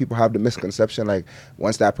lot of people have the misconception like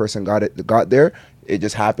once that person got there, it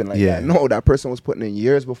just happened like that. No, that person was putting in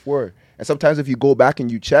years before. And sometimes if you go back and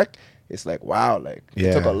you check, it's like, wow, like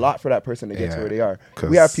it took a lot for that person to get to where they are.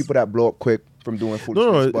 We have people that blow up quick from doing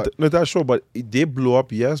foolishness. No, that's sure. But they blow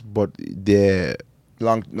up, yes, but they're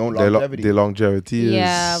longevity. The longevity is...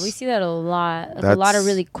 Yeah, we see that a lot. Like a lot of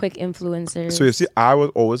really quick influencers. So you see, I was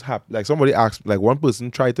always happy. Like somebody asked, like one person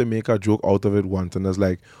tried to make a joke out of it once, and it's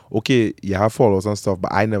like, okay, you have followers and stuff,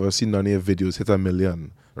 but I never seen none of your videos hit 1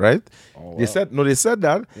 million, right? Oh, wow. They said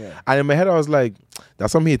that, and in my head I was like,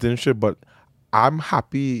 that's some hating shit, but I'm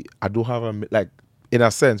happy I don't have like in a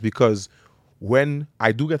sense because when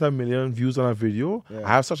I do get 1 million views on a video, I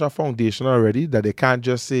have such a foundation already that they can't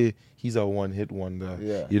just say he's a one-hit wonder.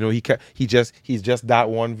 Yeah. You know, he's just that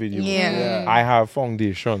one video. Yeah. I have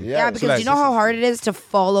foundation. Yeah, because you know how hard it is to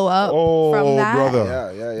follow up from that?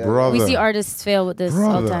 Brother. Yeah. Brother. We see artists fail with this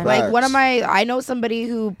all the time. Like I know somebody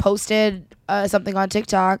who posted something on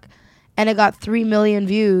TikTok and it got 3 million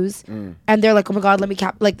views and they're like, oh my God, let me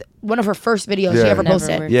like one of her first videos she ever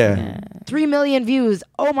posted. 3 million views.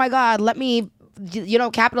 Oh my God, let me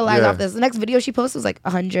capitalize off this. The next video she posted was like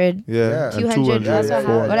 100,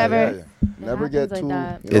 200, whatever. Never get too.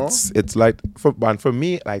 Like it's like for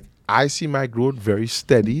me, like I see my growth very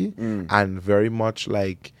steady and very much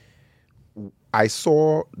like I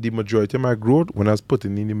saw the majority of my growth when I was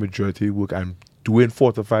putting in the majority of work and doing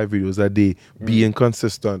 4 to 5 videos a day, being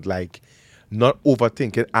consistent, like not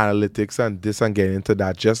overthinking analytics and this and getting into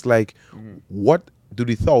that. Just like what do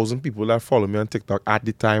the 1,000 people that follow me on TikTok at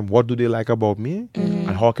the time, what do they like about me? And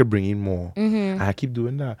how I can bring in more. And I keep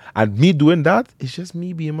doing that. And me doing that, it's just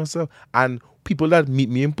me being myself. And people that meet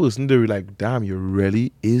me in person, they're like, damn, you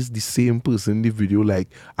really is the same person in the video. Like,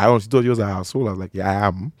 I honestly thought you was an asshole. I was like, yeah, I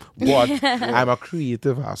am. But I'm a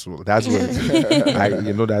creative asshole. That's what it is.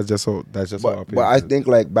 That's just how But I think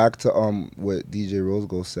like back to what DJ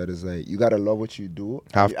Rosegold said is like you gotta love what you do.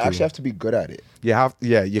 You actually have to be good at it. You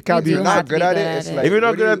can't be not good at it. It's like, if you're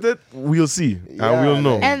not good at it, we'll see and we'll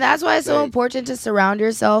know. And that's why it's so important to surround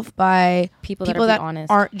yourself by people that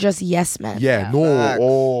honest. aren't just yes men.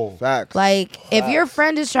 Facts. Like if your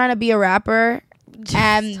friend is trying to be a rapper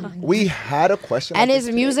and we had a question and his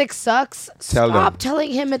music sucks, stop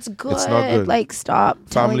telling him it's good. It's not good. Like stop.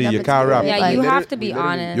 Family, you can't rap. Yeah, like, you have to be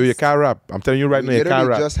honest. You can't rap. I'm telling you right now, you can't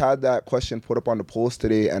rap. Just had that question put up on the post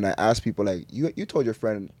today, and I asked people like, you told your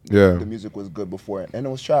friend the music was good before, and it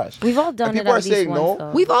was trash. We've all done it. People are saying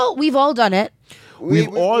no. We've all done it.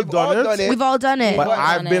 We've all done it. We've all done it. But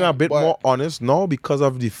I've been a bit more honest now because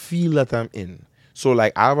of the feel that I'm in. So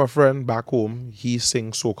like I have a friend back home, he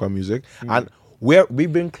sings soca music and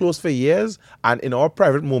we've been close for years, and in our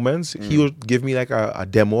private moments he would give me like a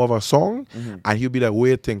demo of a song and he'll be like, what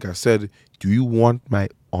do you think? I said, do you want my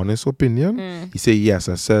honest opinion? He said yes.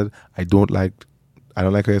 I said, I don't like how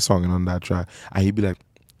you're singing on that track. And he'd be like,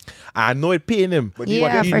 I know it paying him, but he know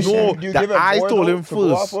that I told him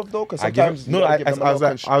first. I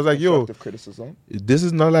was like, yo, this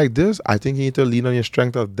is not like this. I think you need to lean on your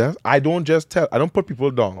strength of that. I don't put people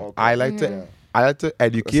down. Okay. I like to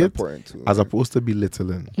educate as opposed to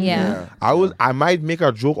belittling. I might make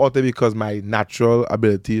a joke out there because my natural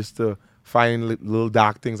ability is to find little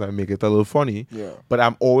dark things and make it a little funny. But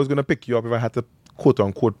I'm always gonna pick you up if I had to quote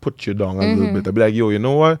unquote put you down a little bit. I'll be like, yo, you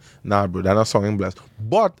know what? Nah, bro, that's not song in blessed.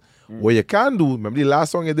 But what you can do, remember the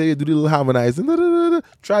last song you did, you do the little harmonizing,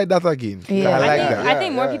 try that again. I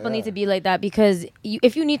think more people need to be like that because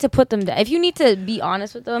if you need to put them down, if you need to be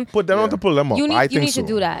honest with them, put them on to pull them up. You need to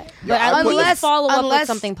do that. But unless follow up with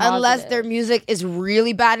something positive. Unless their music is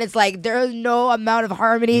really bad, it's like there's no amount of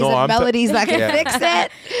harmonies and melodies that can fix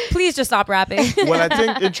it. Please just stop rapping. Well, I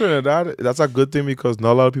think in Trinidad, that's a good thing because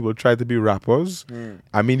not a lot of people try to be rappers.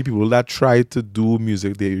 I mean, the people that try to do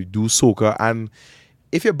music, they do soca, and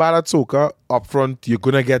if you're bad at soca, up front, you're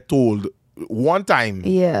going to get told one time,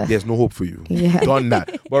 there's no hope for you. Done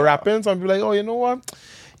that. But rapping, some people like, oh, you know what?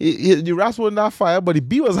 The raps weren't that fire, but the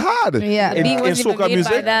beat was hard. The beat was soca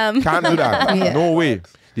music, can't do that. No way.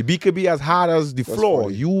 The beat could be as hard as the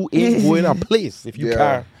floor. You ain't going a place if you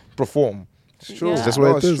can't perform. It's true. It's just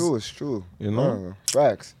what it is. It's true. You know?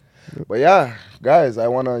 Facts. But yeah, guys, I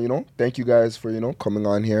want to, thank you guys for, coming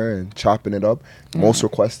on here and chopping it up. Most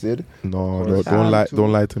requested. No, don't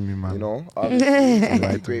lie to me, man. Obviously,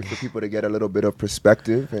 it's great for people to get a little bit of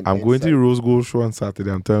perspective. And I'm going to the Rosegold show on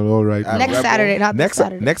Saturday. I'm telling you all right. Next Saturday, not this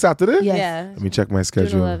Saturday. Next Saturday? Yeah. Let me check my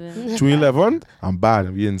schedule. June 11th? I'm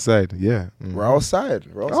bad. We're inside. Yeah. We're outside.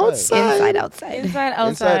 Outside.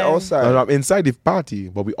 Outside. No, I'm inside the party,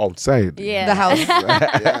 but we outside. Yeah. The house.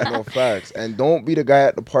 Yeah, no facts. And don't be the guy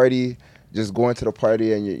at the party just going to the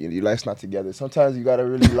party and your life's not together. Sometimes you gotta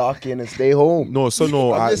really lock in and stay home. I'm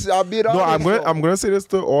gonna say this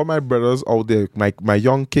to all my brothers out there, my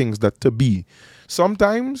young kings that to be.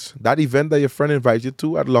 Sometimes that event that your friend invites you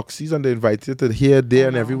to at Luxie's and they invite you to here, there,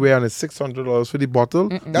 and everywhere, and it's $600 for the bottle.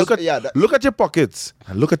 Look at your pockets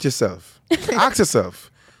and look at yourself. Ask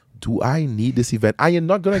yourself, do I need this event? And you're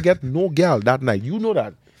not gonna get no girl that night. You know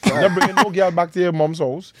that. You're not bringing no girl back to your mom's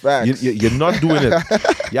house. You're not doing it.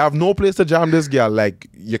 You have no place to jam this girl. Like,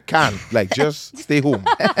 you can't. Like, just stay home.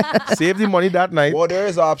 Save the money that night. Well, there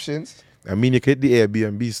is options. I mean, you can hit the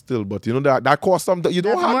Airbnb still, but you know that costs some. You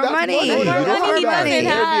don't That's have more that money. money. More You don't money have he that. doesn't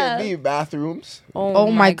have. Airbnb bathrooms.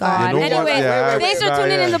 Oh my God. You know what? Anyway, Yeah, thanks for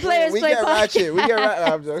tuning in to Players We Play get Podcast. ratchet. We get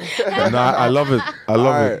ratchet. I'm joking. No, I love it. I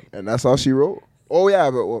love All it. right, and that's all she wrote. Oh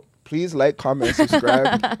yeah, but please like, comment,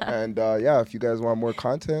 subscribe, and yeah, if you guys want more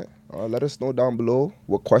content, let us know down below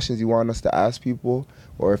what questions you want us to ask people,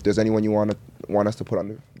 or if there's anyone you want us to put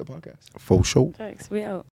on the podcast. For sure. Thanks. We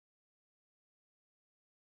out.